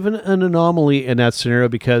bit of an anomaly in that scenario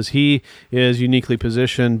because he is uniquely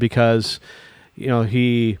positioned because,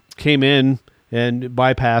 he came in and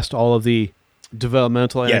bypassed all of the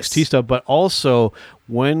developmental NXT stuff, but also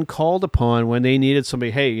when called upon, when they needed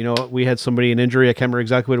somebody, hey, we had somebody, an injury, I can't remember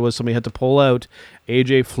exactly what it was, somebody had to pull out,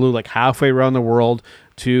 AJ flew like halfway around the world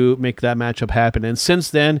to make that matchup happen. And since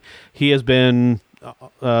then, he has been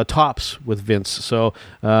tops with Vince. So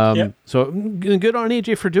so good on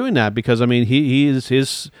AJ for doing that because,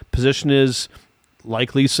 his position is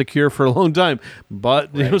likely secure for a long time,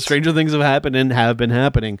 but stranger things have happened and have been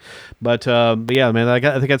happening. But yeah, man, I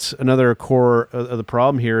think that's another core of the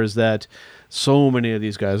problem here is that so many of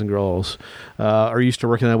these guys and girls are used to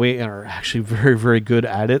working that way and are actually very, very good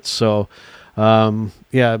at it. So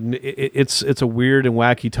it's a weird and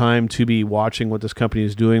wacky time to be watching what this company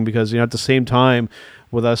is doing because at the same time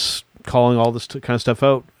with us calling all this kind of stuff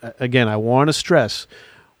out, again, I want to stress,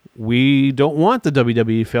 we don't want the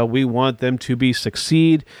WWE fail. We want them to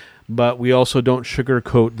succeed, but we also don't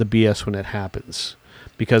sugarcoat the BS when it happens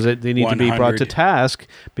because they need 100. To be brought to task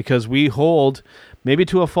because we hold, maybe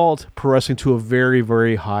to a fault, pro wrestling to a very,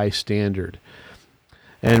 very high standard.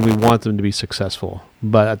 And we want them to be successful.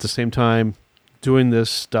 But at the same time, doing this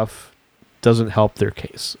stuff doesn't help their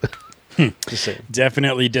case.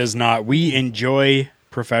 Definitely does not. We enjoy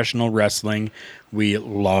professional wrestling. We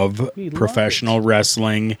love professional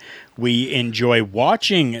wrestling. We enjoy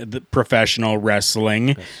watching the professional wrestling.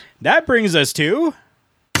 Yes. That brings us to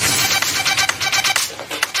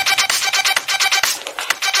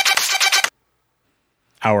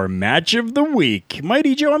our match of the week.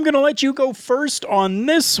 Mighty Joe, I'm going to let you go first on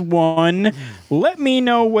this one. Let me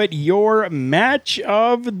know what your match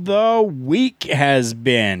of the week has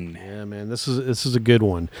been. Yeah, man, this is a good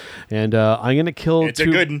one, and I'm going to kill. It's a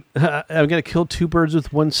good one. I'm going to kill two birds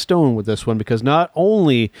with one stone with this one because not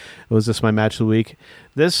only was this my match of the week,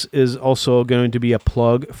 this is also going to be a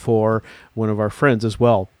plug for one of our friends as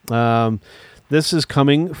well. This is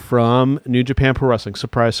coming from New Japan Pro Wrestling.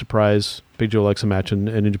 Surprise, surprise. Big Joe likes a match in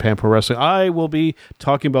New Japan Pro Wrestling. I will be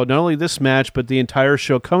talking about not only this match, but the entire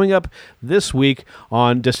show coming up this week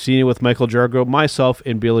on Destiny with Michael Jargo, myself,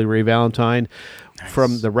 and Billy Ray Valentine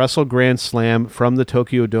from the Wrestle Grand Slam from the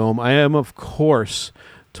Tokyo Dome. I am, of course,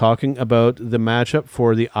 talking about the matchup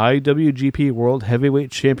for the IWGP World Heavyweight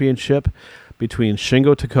Championship between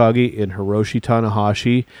Shingo Takagi and Hiroshi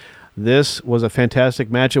Tanahashi. This was a fantastic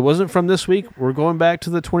match. It wasn't from this week. We're going back to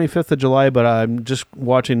the 25th of July, but I'm just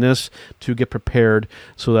watching this to get prepared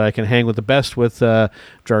so that I can hang with the best with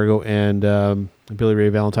Jargo and Billy Ray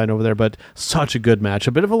Valentine over there. But such a good match.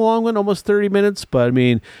 A bit of a long one, almost 30 minutes, but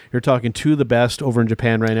you're talking two of the best over in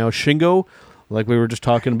Japan right now. Shingo, like we were just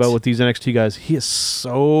talking about with these NXT guys, he is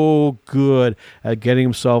so good at getting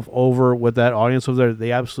himself over with that audience over there.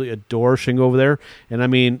 They absolutely adore Shingo over there. And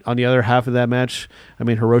on the other half of that match,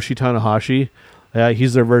 Hiroshi Tanahashi,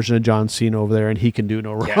 he's their version of John Cena over there, and he can do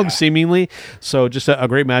no wrong, seemingly. So just a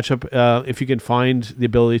great matchup. If you can find the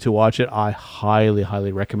ability to watch it, I highly,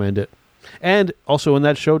 highly recommend it. And also in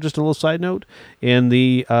that show, just a little side note, in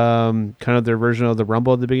the kind of their version of the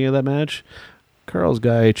Rumble at the beginning of that match, Carl's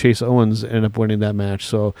guy, Chase Owens, ended up winning that match.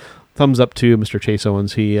 So thumbs up to Mr. Chase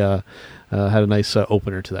Owens. He had a nice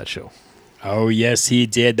opener to that show. Oh, yes, he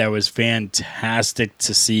did. That was fantastic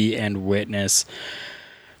to see and witness.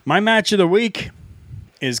 My match of the week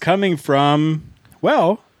is coming from,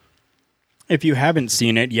 if you haven't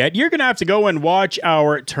seen it yet, you're going to have to go and watch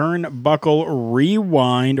our Turnbuckle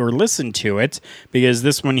Rewind or listen to it, because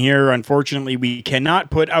this one here, unfortunately, we cannot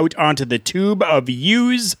put out onto the tube of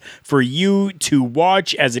views for you to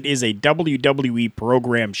watch, as it is a WWE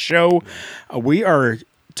program show. We are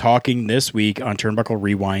talking this week on Turnbuckle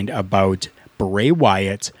Rewind about Bray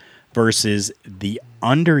Wyatt versus The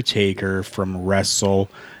Undertaker from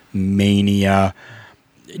WrestleMania.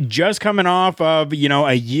 Just coming off of,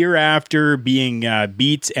 a year after being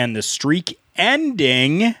beat and the streak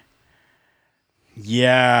ending.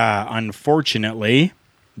 Yeah, unfortunately,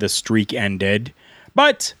 the streak ended.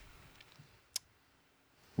 But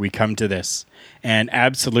we come to this. And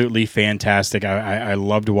absolutely fantastic. I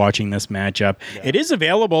loved watching this matchup. Yeah. It is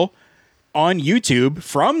available on YouTube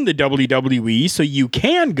from the WWE, so you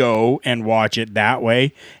can go and watch it that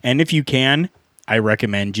way. And if you can, I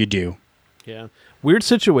recommend you do. Yeah. Weird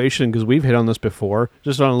situation, because we've hit on this before.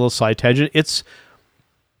 Just on a little side tangent.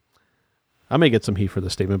 I may get some heat for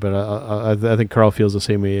this statement, but I think Carl feels the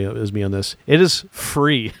same way as me on this. It is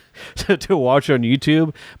free to watch on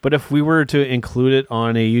YouTube, but if we were to include it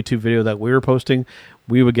on a YouTube video that we were posting,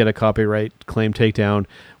 we would get a copyright claim takedown,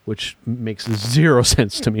 which makes zero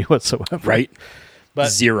sense to me whatsoever. Right? But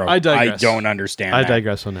zero. I digress. I don't understand I that.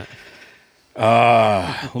 digress on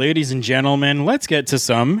that. Ladies and gentlemen, let's get to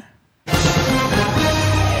some...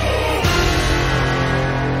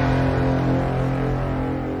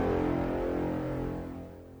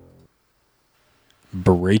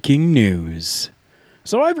 breaking news.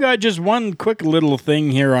 So I've got just one quick little thing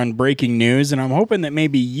here on breaking news, and I'm hoping that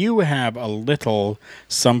maybe you have a little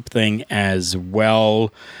something as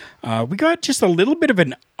well. We got just a little bit of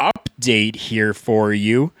an update here for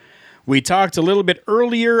you. We talked a little bit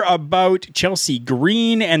earlier about Chelsea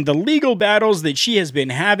Green and the legal battles that she has been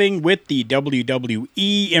having with the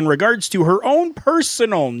WWE in regards to her own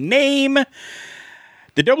personal name.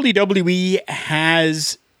 The WWE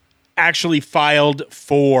has actually filed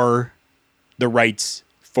for the rights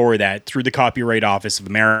for that through the Copyright Office of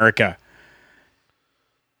America.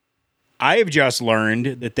 I have just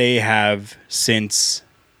learned that they have since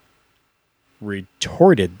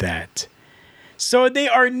retorted that. So they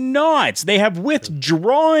are not. They have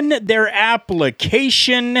withdrawn their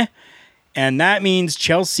application, and that means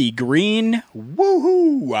Chelsea Green,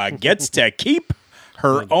 woohoo, gets to keep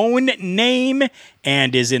her own name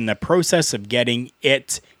and is in the process of getting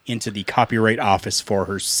it into the Copyright Office for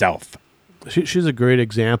herself. She's a great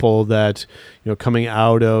example that, coming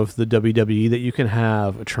out of the WWE, that you can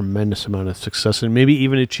have a tremendous amount of success and maybe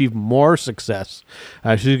even achieve more success.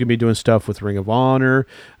 She's going to be doing stuff with Ring of Honor,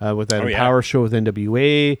 with that Empower show with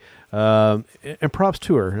NWA, and props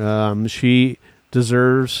to her. She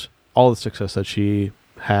deserves all the success that she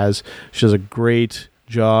has. She does a great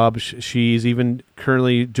job. She's even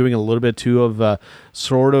currently doing a little bit too of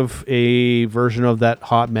sort of a version of that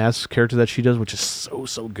Hot Mess character that she does, which is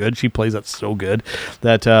so good. She plays that so good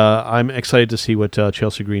that I'm excited to see what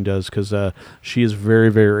Chelsea Green does, because she is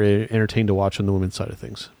very, very entertained to watch on the women's side of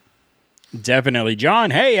things. Definitely.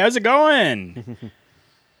 John, hey, how's it going?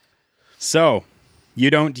 So, you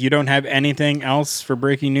don't have anything else for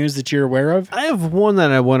breaking news that you're aware of? I have one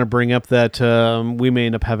that I want to bring up that we may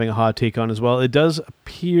end up having a hot take on as well. It does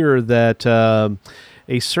appear that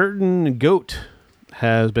a certain goat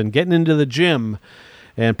has been getting into the gym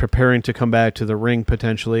and preparing to come back to the ring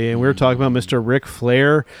potentially. And we were talking about Mr. Ric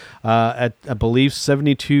Flair at, I believe,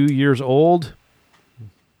 72 years old.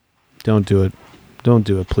 Don't do it. Don't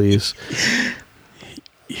do it, please.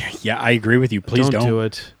 Yeah, I agree with you. Please don't do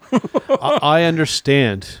it. I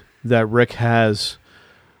understand that Rick has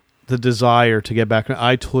the desire to get back.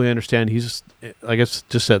 I totally understand. He's, I guess,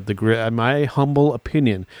 just said in my humble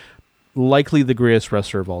opinion, likely the greatest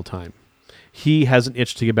wrestler of all time. He has an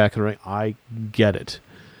itch to get back in the ring. I get it.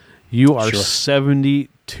 You are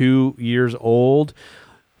 72 years old.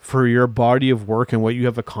 For your body of work and what you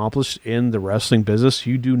have accomplished in the wrestling business,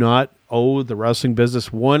 you do not owe the wrestling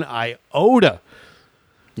business one iota.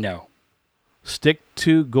 No.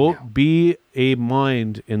 Be a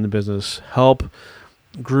mind in the business. Help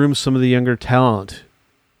groom some of the younger talent.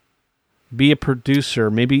 Be a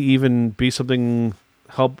producer. Maybe even be something,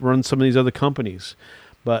 help run some of these other companies.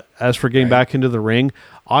 But as for getting back into the ring,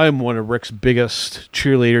 I am one of Rick's biggest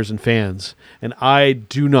cheerleaders and fans, and I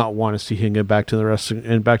do not want to see him get back to the wrestling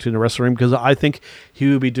ring, because I think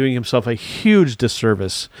he would be doing himself a huge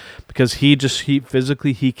disservice, because he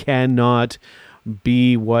physically he cannot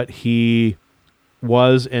be what he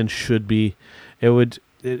was and should be.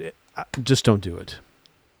 Just don't do it.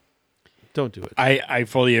 Don't do it. I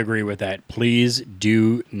fully agree with that. Please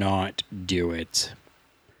do not do it.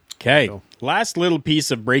 Okay. So, last little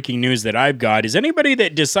piece of breaking news that I've got is anybody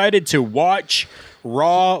that decided to watch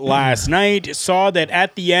Raw last night saw that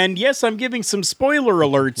at the end, yes, I'm giving some spoiler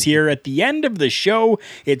alerts here. At the end of the show,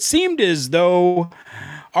 it seemed as though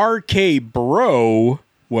RK Bro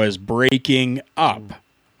was breaking up.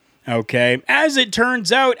 Okay. As it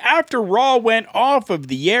turns out, after Raw went off of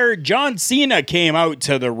the air, John Cena came out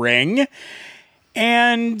to the ring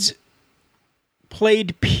and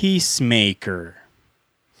played Peacemaker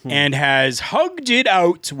and has hugged it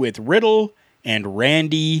out with Riddle and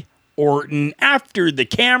Randy Orton after the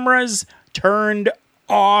cameras turned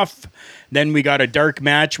off. Then we got a dark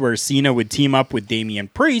match where Cena would team up with Damian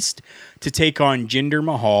Priest to take on Jinder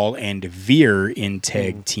Mahal and Veer in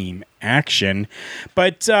tag team action.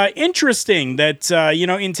 But interesting that,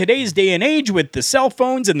 in today's day and age with the cell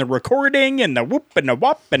phones and the recording and the whoop and the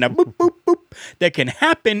whop and the boop, boop, boop that can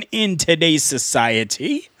happen in today's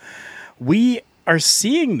society, we are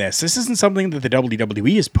seeing this. This isn't something that the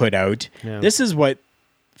WWE has put out. Yeah. This is what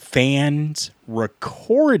fans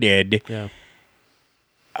recorded. Yeah.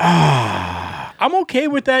 I'm okay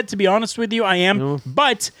with that, to be honest with you. I am. No.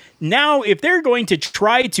 But now, if they're going to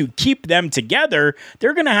try to keep them together,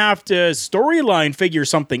 they're going to have to storyline figure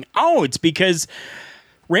something out, because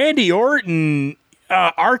Randy Orton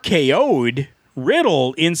RKO'd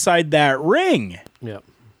Riddle inside that ring. Yeah.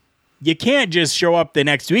 You can't just show up the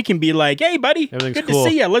next week and be like, hey, buddy, good to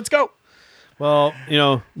see you. Let's go. Well,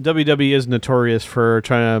 WWE is notorious for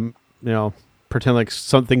trying to, pretend like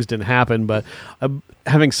some things didn't happen. But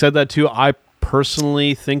having said that, too, I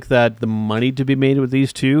personally think that the money to be made with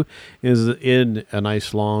these two is in a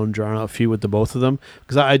nice, long, drawn-out feud with the both of them.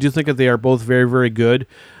 Because I do think that they are both very, very good.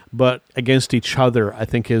 But against each other, I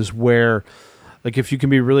think, is where... Like, if you can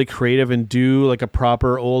be really creative and do, like, a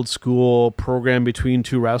proper old-school program between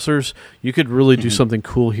two wrestlers, you could really do something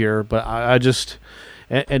cool here. But I just...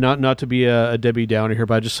 And not to be a Debbie Downer here,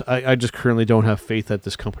 but I just currently don't have faith that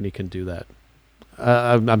this company can do that.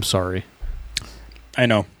 I'm sorry. I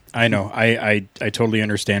know. I totally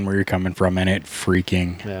understand where you're coming from, and it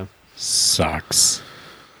freaking sucks.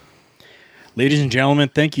 Ladies and gentlemen,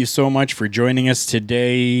 thank you so much for joining us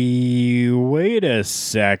today. Wait a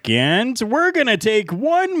second. We're going to take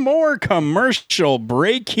one more commercial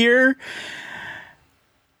break here.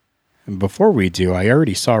 And before we do, I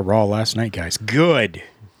already saw Raw last night, guys. Good.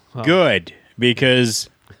 Because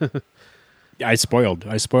I spoiled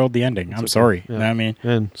the ending. I'm sorry. Yeah. I mean,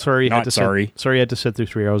 and sorry you had to sit through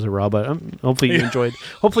 3 hours of Raw, but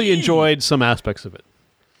hopefully you enjoyed some aspects of it.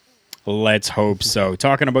 Let's hope so.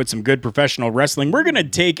 Talking about some good professional wrestling, we're going to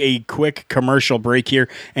take a quick commercial break here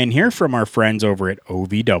and hear from our friends over at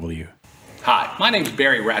OVW. Hi, my name's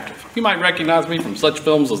Barry Radcliffe. You might recognize me from such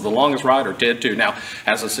films as The Longest Ride or Dead 2. Now,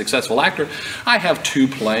 as a successful actor, I have 2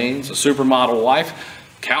 planes, a supermodel wife,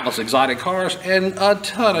 countless exotic cars, and a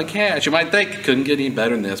ton of cash. You might think it couldn't get any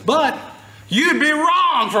better than this, but you'd be wrong.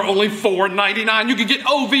 For only $4.99, you can get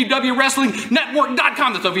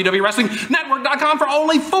OVWWrestlingNetwork.com. That's OVWWrestlingNetwork.com for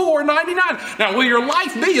only $4.99. Now, will your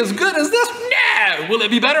life be as good as this? No. Will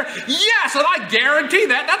it be better? Yes, and I guarantee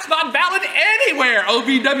that. That's not valid anywhere.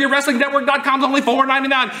 OVWWrestlingNetwork.com is only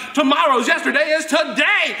 $4.99. Tomorrow's yesterday is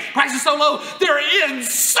today. Prices so low, they're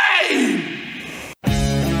insane.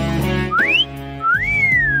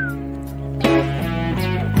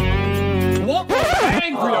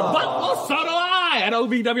 Bang for your butt. Well, so do I at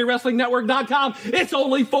OVWWrestlingNetwork.com. It's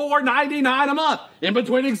only $4.99 a month. In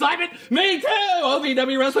between excitement, me too.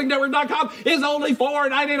 OVWWrestlingNetwork.com is only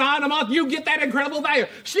 $4.99 a month. You get that incredible value.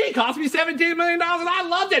 She cost me $17 million and I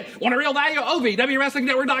loved it. Want a real value?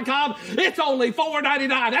 OVWWrestlingNetwork.com. It's only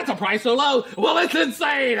 $4.99. That's a price so low. Well, it's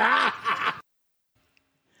insane.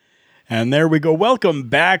 And there we go. Welcome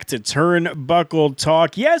back to Turnbuckle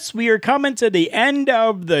Talk. Yes, we are coming to the end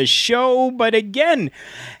of the show, but again,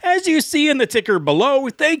 as you see in the ticker below,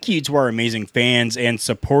 thank you to our amazing fans and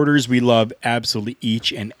supporters. We love absolutely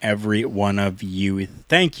each and every one of you.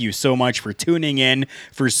 Thank you so much for tuning in,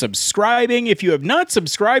 for subscribing. If you have not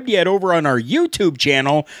subscribed yet over on our YouTube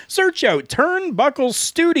channel, search out Turnbuckle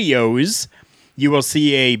Studios. You will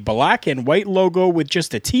see a black and white logo with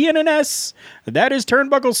just a T and an S. That is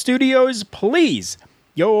Turnbuckle Studios. Please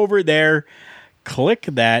go over there, click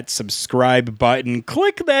that subscribe button,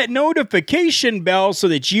 click that notification bell so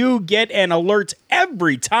that you get an alert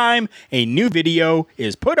every time a new video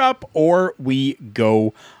is put up or we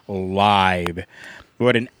go live.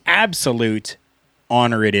 What an absolute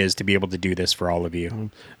honor it is to be able to do this for all of you.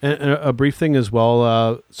 And a brief thing as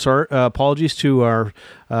well. Apologies to our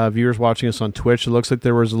viewers watching us on Twitch. It looks like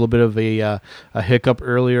there was a little bit of a hiccup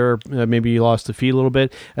earlier. Maybe you lost the feed a little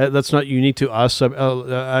bit. That's not unique to us.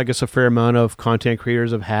 I guess a fair amount of content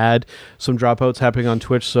creators have had some dropouts happening on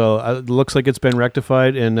Twitch. So it looks like it's been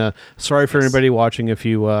rectified. And sorry for anybody watching if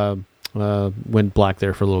you went black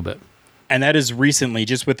there for a little bit. And that is recently,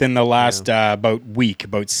 just within the last about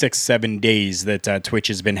 6-7 days that Twitch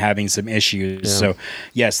has been having some issues. Yeah. So,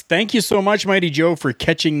 yes, thank you so much, Mighty Joe, for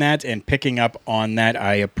catching that and picking up on that.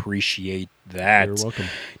 I appreciate that. You're welcome.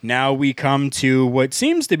 Now we come to what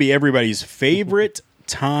seems to be everybody's favorite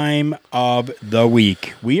time of the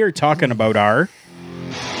week. We are talking about our...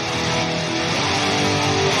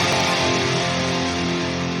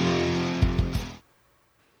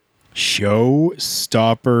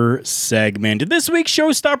 Showstopper segment. This week's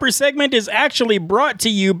Showstopper segment is actually brought to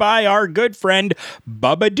you by our good friend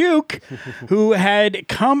Bubba Duke, who had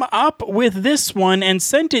come up with this one and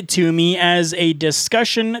sent it to me as a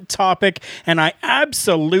discussion topic, and I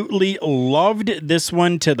absolutely loved this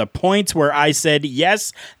one to the point where I said,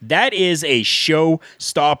 yes, that is a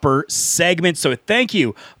Showstopper segment. So thank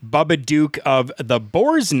you, Bubba Duke of the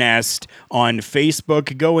Boar's Nest on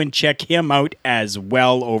Facebook. Go and check him out as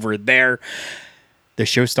well over there. The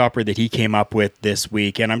showstopper that he came up with this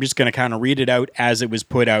week, and I'm just going to kind of read it out as it was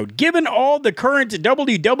put out. Given all the current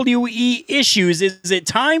WWE issues, is it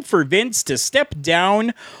time for Vince to step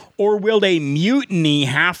down, or will a mutiny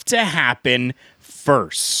have to happen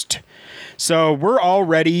first? So we're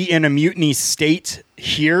already in a mutiny state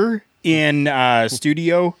here in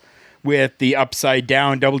studio with the upside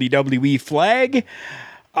down WWE flag.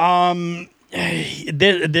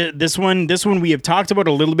 This one we have talked about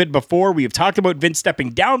a little bit before. We have talked about Vince stepping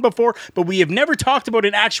down before, but we have never talked about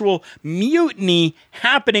an actual mutiny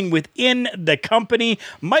happening within the company.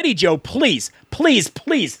 Mighty Joe, please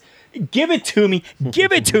give it to me.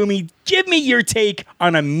 Give me your take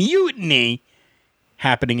on a mutiny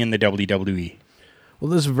happening in the WWE.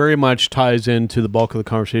 Well, this very much ties into the bulk of the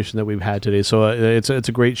conversation that we've had today. So it's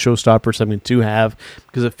a great showstopper segment to have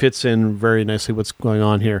because it fits in very nicely what's going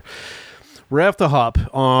on here. Right off the hop,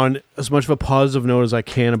 on as much of a positive note as I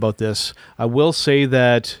can about this, I will say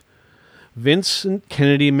that Vincent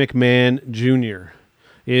Kennedy McMahon Jr.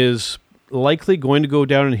 is likely going to go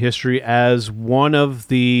down in history as one of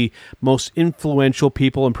the most influential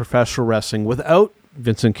people in professional wrestling. Without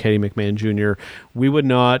Vincent Kennedy McMahon Jr., we would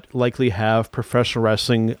not likely have professional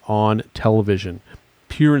wrestling on television.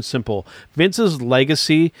 Pure and simple. Vince's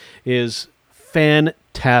legacy is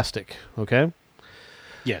fantastic, okay?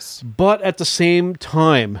 Yes. But at the same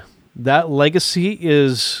time, that legacy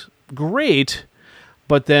is great,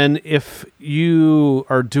 but then if you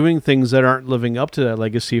are doing things that aren't living up to that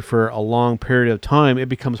legacy for a long period of time, it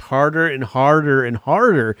becomes harder and harder and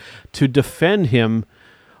harder to defend him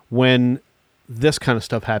when this kind of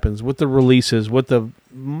stuff happens, with the releases, with the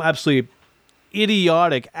absolutely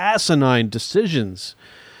idiotic, asinine decisions.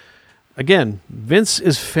 Again, Vince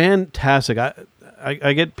is fantastic.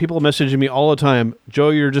 I get people messaging me all the time,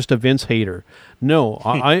 Joe, you're just a Vince hater. No,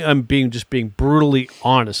 I am being brutally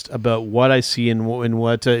honest about what I see and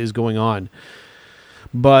what is going on.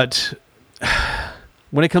 But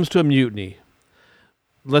when it comes to a mutiny,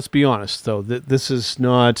 let's be honest, though, this is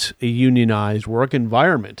not a unionized work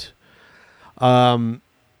environment. A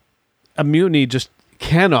mutiny just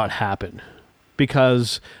cannot happen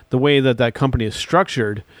because the way that company is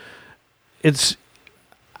structured, it's...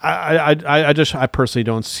 I personally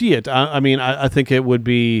don't see it. I think it would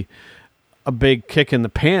be a big kick in the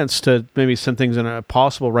pants to maybe send things in a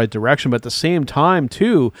possible right direction, but at the same time,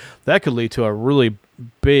 too, that could lead to a really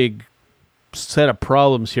big set of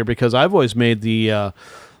problems here because I've always made the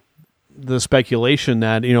speculation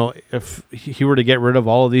that, if he were to get rid of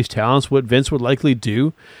all of these talents, what Vince would likely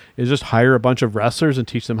do is just hire a bunch of wrestlers and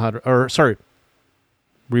teach them how to,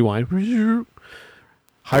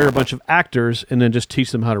 hire a bunch of actors and then just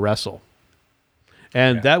teach them how to wrestle.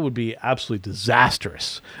 And that would be absolutely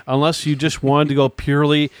disastrous unless you just wanted to go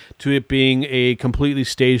purely to it being a completely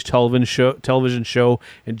staged television show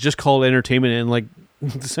and just call it entertainment and like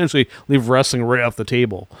essentially leave wrestling right off the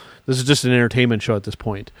table. This is just an entertainment show at this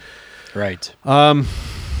point. Right. And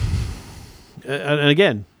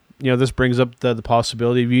again, this brings up the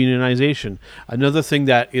possibility of unionization. Another thing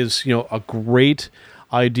that is, a great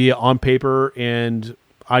idea on paper and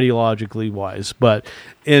ideologically wise, but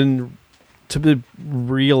to be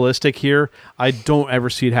realistic here, I don't ever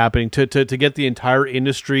see it happening. To get the entire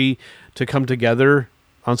industry to come together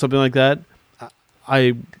on something like that,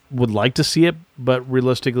 I would like to see it, but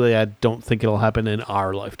realistically, I don't think it'll happen in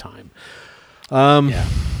our lifetime.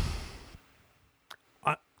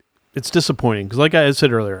 It's disappointing because, like I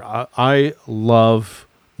said earlier, I love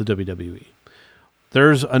the WWE.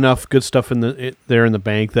 There's enough good stuff there in the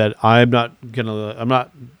bank that I'm not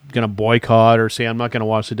gonna boycott or say I'm not gonna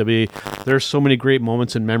watch the WWE. There's so many great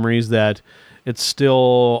moments and memories that it's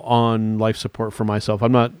still on life support for myself.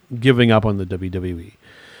 I'm not giving up on the WWE,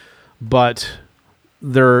 but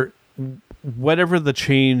whatever the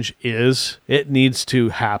change is, it needs to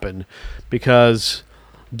happen because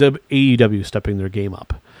AEW is stepping their game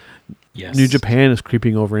up. Yes. New Japan is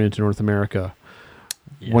creeping over into North America.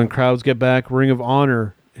 Yeah. When crowds get back, Ring of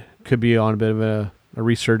Honor could be on a bit of a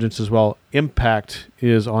resurgence as well. Impact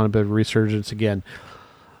is on a bit of a resurgence again.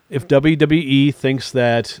 If WWE thinks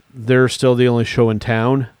that they're still the only show in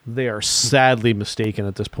town, they are sadly mistaken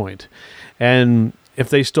at this point. And if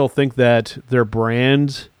they still think that their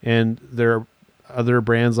brand and their other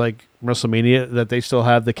brands like WrestleMania, that they still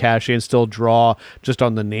have the cachet and still draw just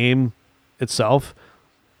on the name itself,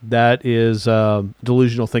 that is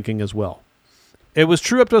delusional thinking as well. It was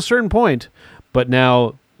true up to a certain point, but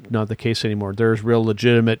now not the case anymore. There's real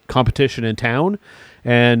legitimate competition in town,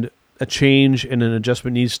 and a change and an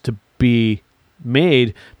adjustment needs to be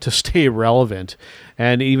made to stay relevant.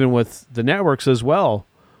 And even with the networks as well,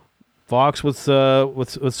 Fox with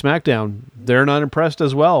SmackDown, they're not impressed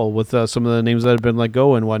as well with some of the names that have been let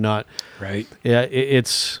go and whatnot. Right. Yeah,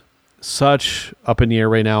 it's such up in the air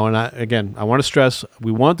right now. And I want to stress,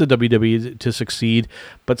 we want the WWE to succeed,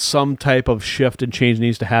 but some type of shift and change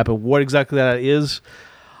needs to happen. What exactly that is,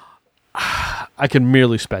 I can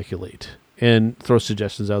merely speculate and throw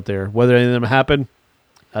suggestions out there. Whether any of them happen,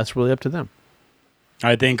 that's really up to them.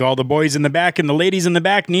 I think all the boys in the back and the ladies in the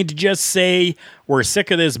back need to just say, we're sick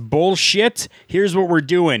of this bullshit. Here's what we're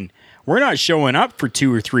doing. We're not showing up for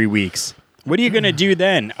 2 or 3 weeks. What are you going to do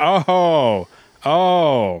then? Oh,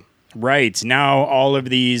 right. Now all of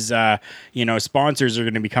these, sponsors are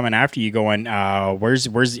going to be coming after you going,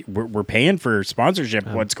 we're paying for sponsorship.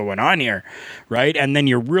 What's going on here? Right. And then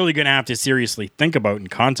you're really going to have to seriously think about and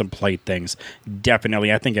contemplate things.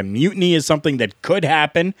 Definitely. I think a mutiny is something that could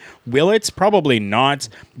happen. Will it? Probably not,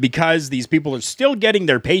 because these people are still getting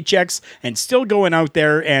their paychecks and still going out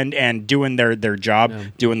there and doing their job,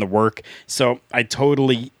 doing the work. So I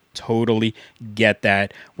totally get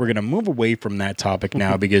that. We're going to move away from that topic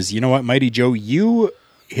now because you know what, Mighty Joe, you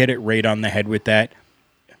hit it right on the head with that.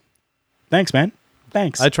 Thanks, man.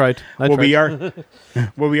 Thanks. I tried. We are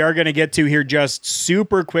going to get to here just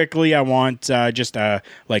super quickly. I want just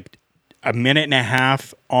like a minute and a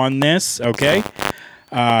half on this. Okay.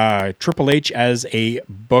 Triple H as a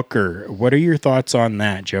booker. What are your thoughts on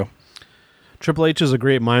that, Joe? Triple H is a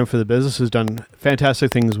great mind for the business, has done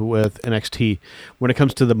fantastic things with NXT. When it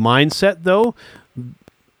comes to the mindset, though,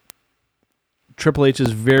 Triple H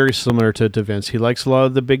is very similar to Vince. He likes a lot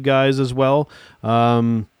of the big guys as well.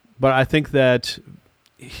 But I think that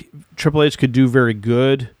Triple H could do very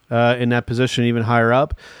good in that position, even higher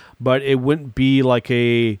up. But it wouldn't be like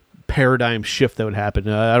a paradigm shift that would happen.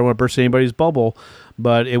 I don't want to burst anybody's bubble,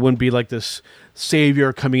 but it wouldn't be like this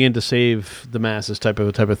savior coming in to save the masses type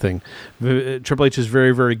of thing. Triple H is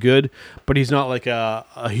very, very good, but he's not like a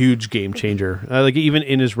huge game changer. Like even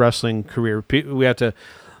in his wrestling career, we have to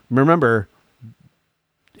remember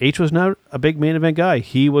H was not a big main event guy.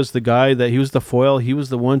 He was the guy he was the foil. He was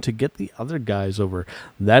the one to get the other guys over.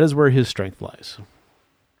 That is where his strength lies.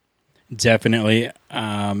 Definitely.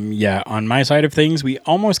 On my side of things, we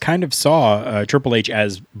almost kind of saw Triple H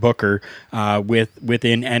as booker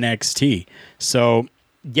within NXT. So,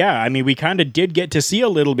 yeah, I mean, we kind of did get to see a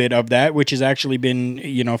little bit of that, which has actually been,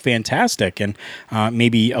 fantastic and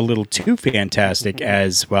maybe a little too fantastic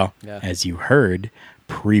as you heard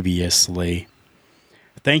previously.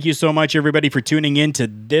 Thank you so much, everybody, for tuning in to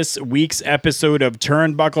this week's episode of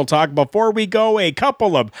Turnbuckle Talk. Before we go, a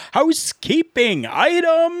couple of housekeeping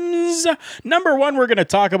items. Number one, we're going to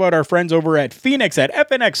talk about our friends over at Phoenix at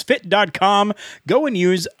fnxfit.com. Go and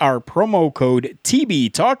use our promo code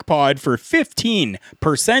TBTalkPod for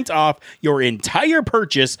 15% off your entire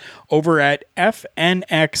purchase over at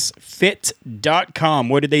fnxfit.com.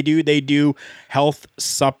 What do? They do health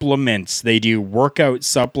supplements. They do workout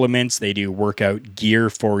supplements. They do workout gear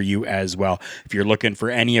for you as well. If you're looking for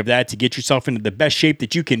any of that to get yourself into the best shape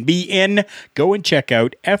that you can be in, go and check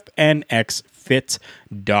out fnxfit.com.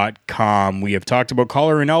 We have talked about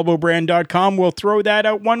collarandelbowbrand.com. We'll throw that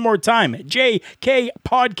out one more time. JK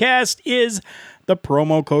Podcast is the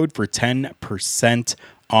promo code for 10%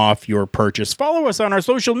 off your purchase. Follow us on our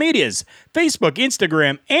social medias, Facebook,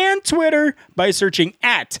 Instagram, and Twitter by searching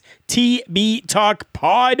at TB Talk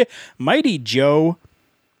Pod. Mighty Joe,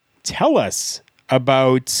 tell us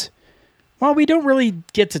about, well, we don't really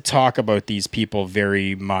get to talk about these people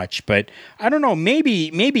very much, but I don't know,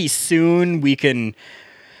 maybe soon we can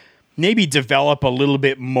maybe develop a little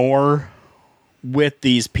bit more with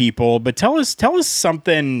these people. But tell us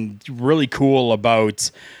something really cool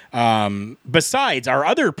about, besides our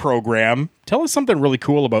other program, tell us something really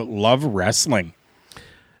cool about Love Wrestling.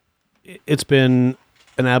 It's been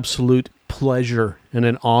an absolute pleasure and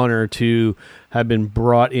an honor to have been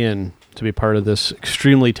brought in to be part of this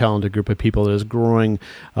extremely talented group of people that is growing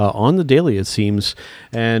on the daily, it seems.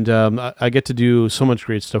 And I get to do so much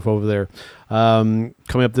great stuff over there. Coming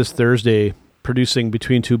up this Thursday, producing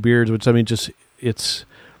Between Two Beards, which, I mean, just it's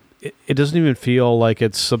it doesn't even feel like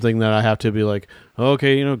it's something that I have to be like,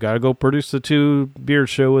 okay, got to go produce the 2 Beard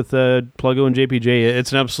show with Pluggo and JPJ.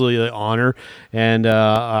 It's an absolutely honor, and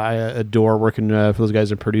I adore working for those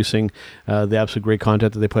guys and producing the absolute great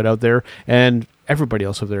content that they put out there. And everybody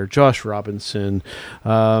else over there, Josh Robinson,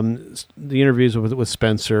 the interviews with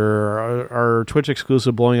Spencer, our Twitch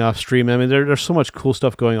exclusive Blowing Off stream. I mean, there's so much cool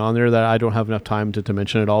stuff going on there that I don't have enough time to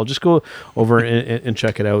mention it all. Just go over and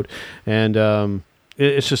check it out. And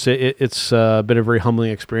it's just it's been a very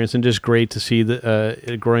humbling experience, and just great to see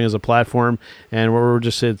it growing as a platform. And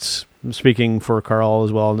it's speaking for Carl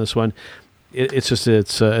as well in this one.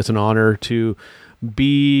 It's an honor to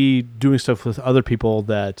be doing stuff with other people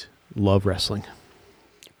that love wrestling.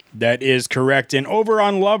 That is correct. And over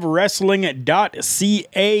on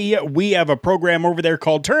lovewrestling.ca, we have a program over there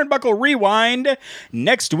called Turnbuckle Rewind.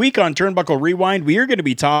 Next week on Turnbuckle Rewind, we are going to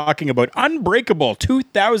be talking about Unbreakable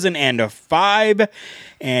 2005,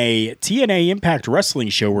 a TNA Impact Wrestling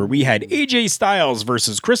show where we had AJ Styles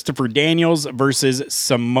versus Christopher Daniels versus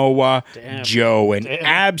Samoa Joe. An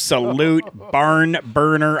absolute barn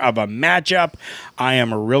burner of a matchup. I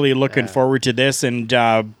am really looking forward to this, and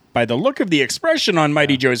by the look of the expression on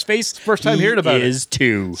Mighty Joe's face, first time hearing about it.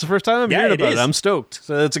 Too. It's the first time I'm hearing about it. I'm stoked.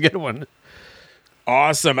 So that's a good one.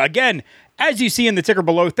 Awesome. Again, as you see in the ticker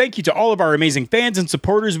below, thank you to all of our amazing fans and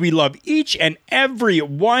supporters. We love each and every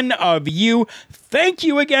one of you. Thank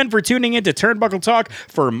you again for tuning in to Turnbuckle Talk.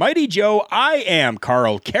 For Mighty Joe, I am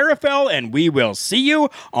Carl Carafel, and we will see you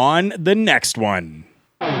on the next one.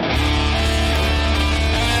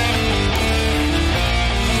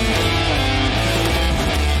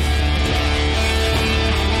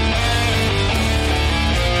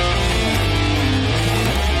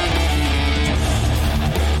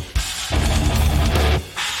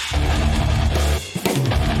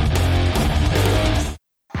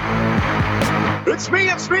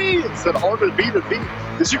 It's me. It's an honor to be the V.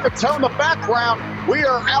 As you can tell in the background, we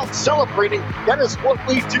are out celebrating. That is what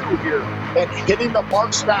we do here at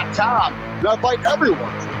HittingTheMarks.com. And I invite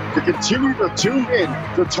everyone to continue to tune in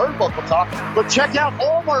to Turnbuckle Talk, but check out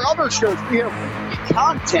all of our other shows. We have weekly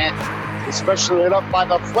content, especially lit up by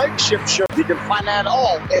the flagship show. You can find that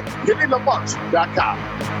all at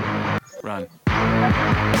HittingTheMarks.com. Run.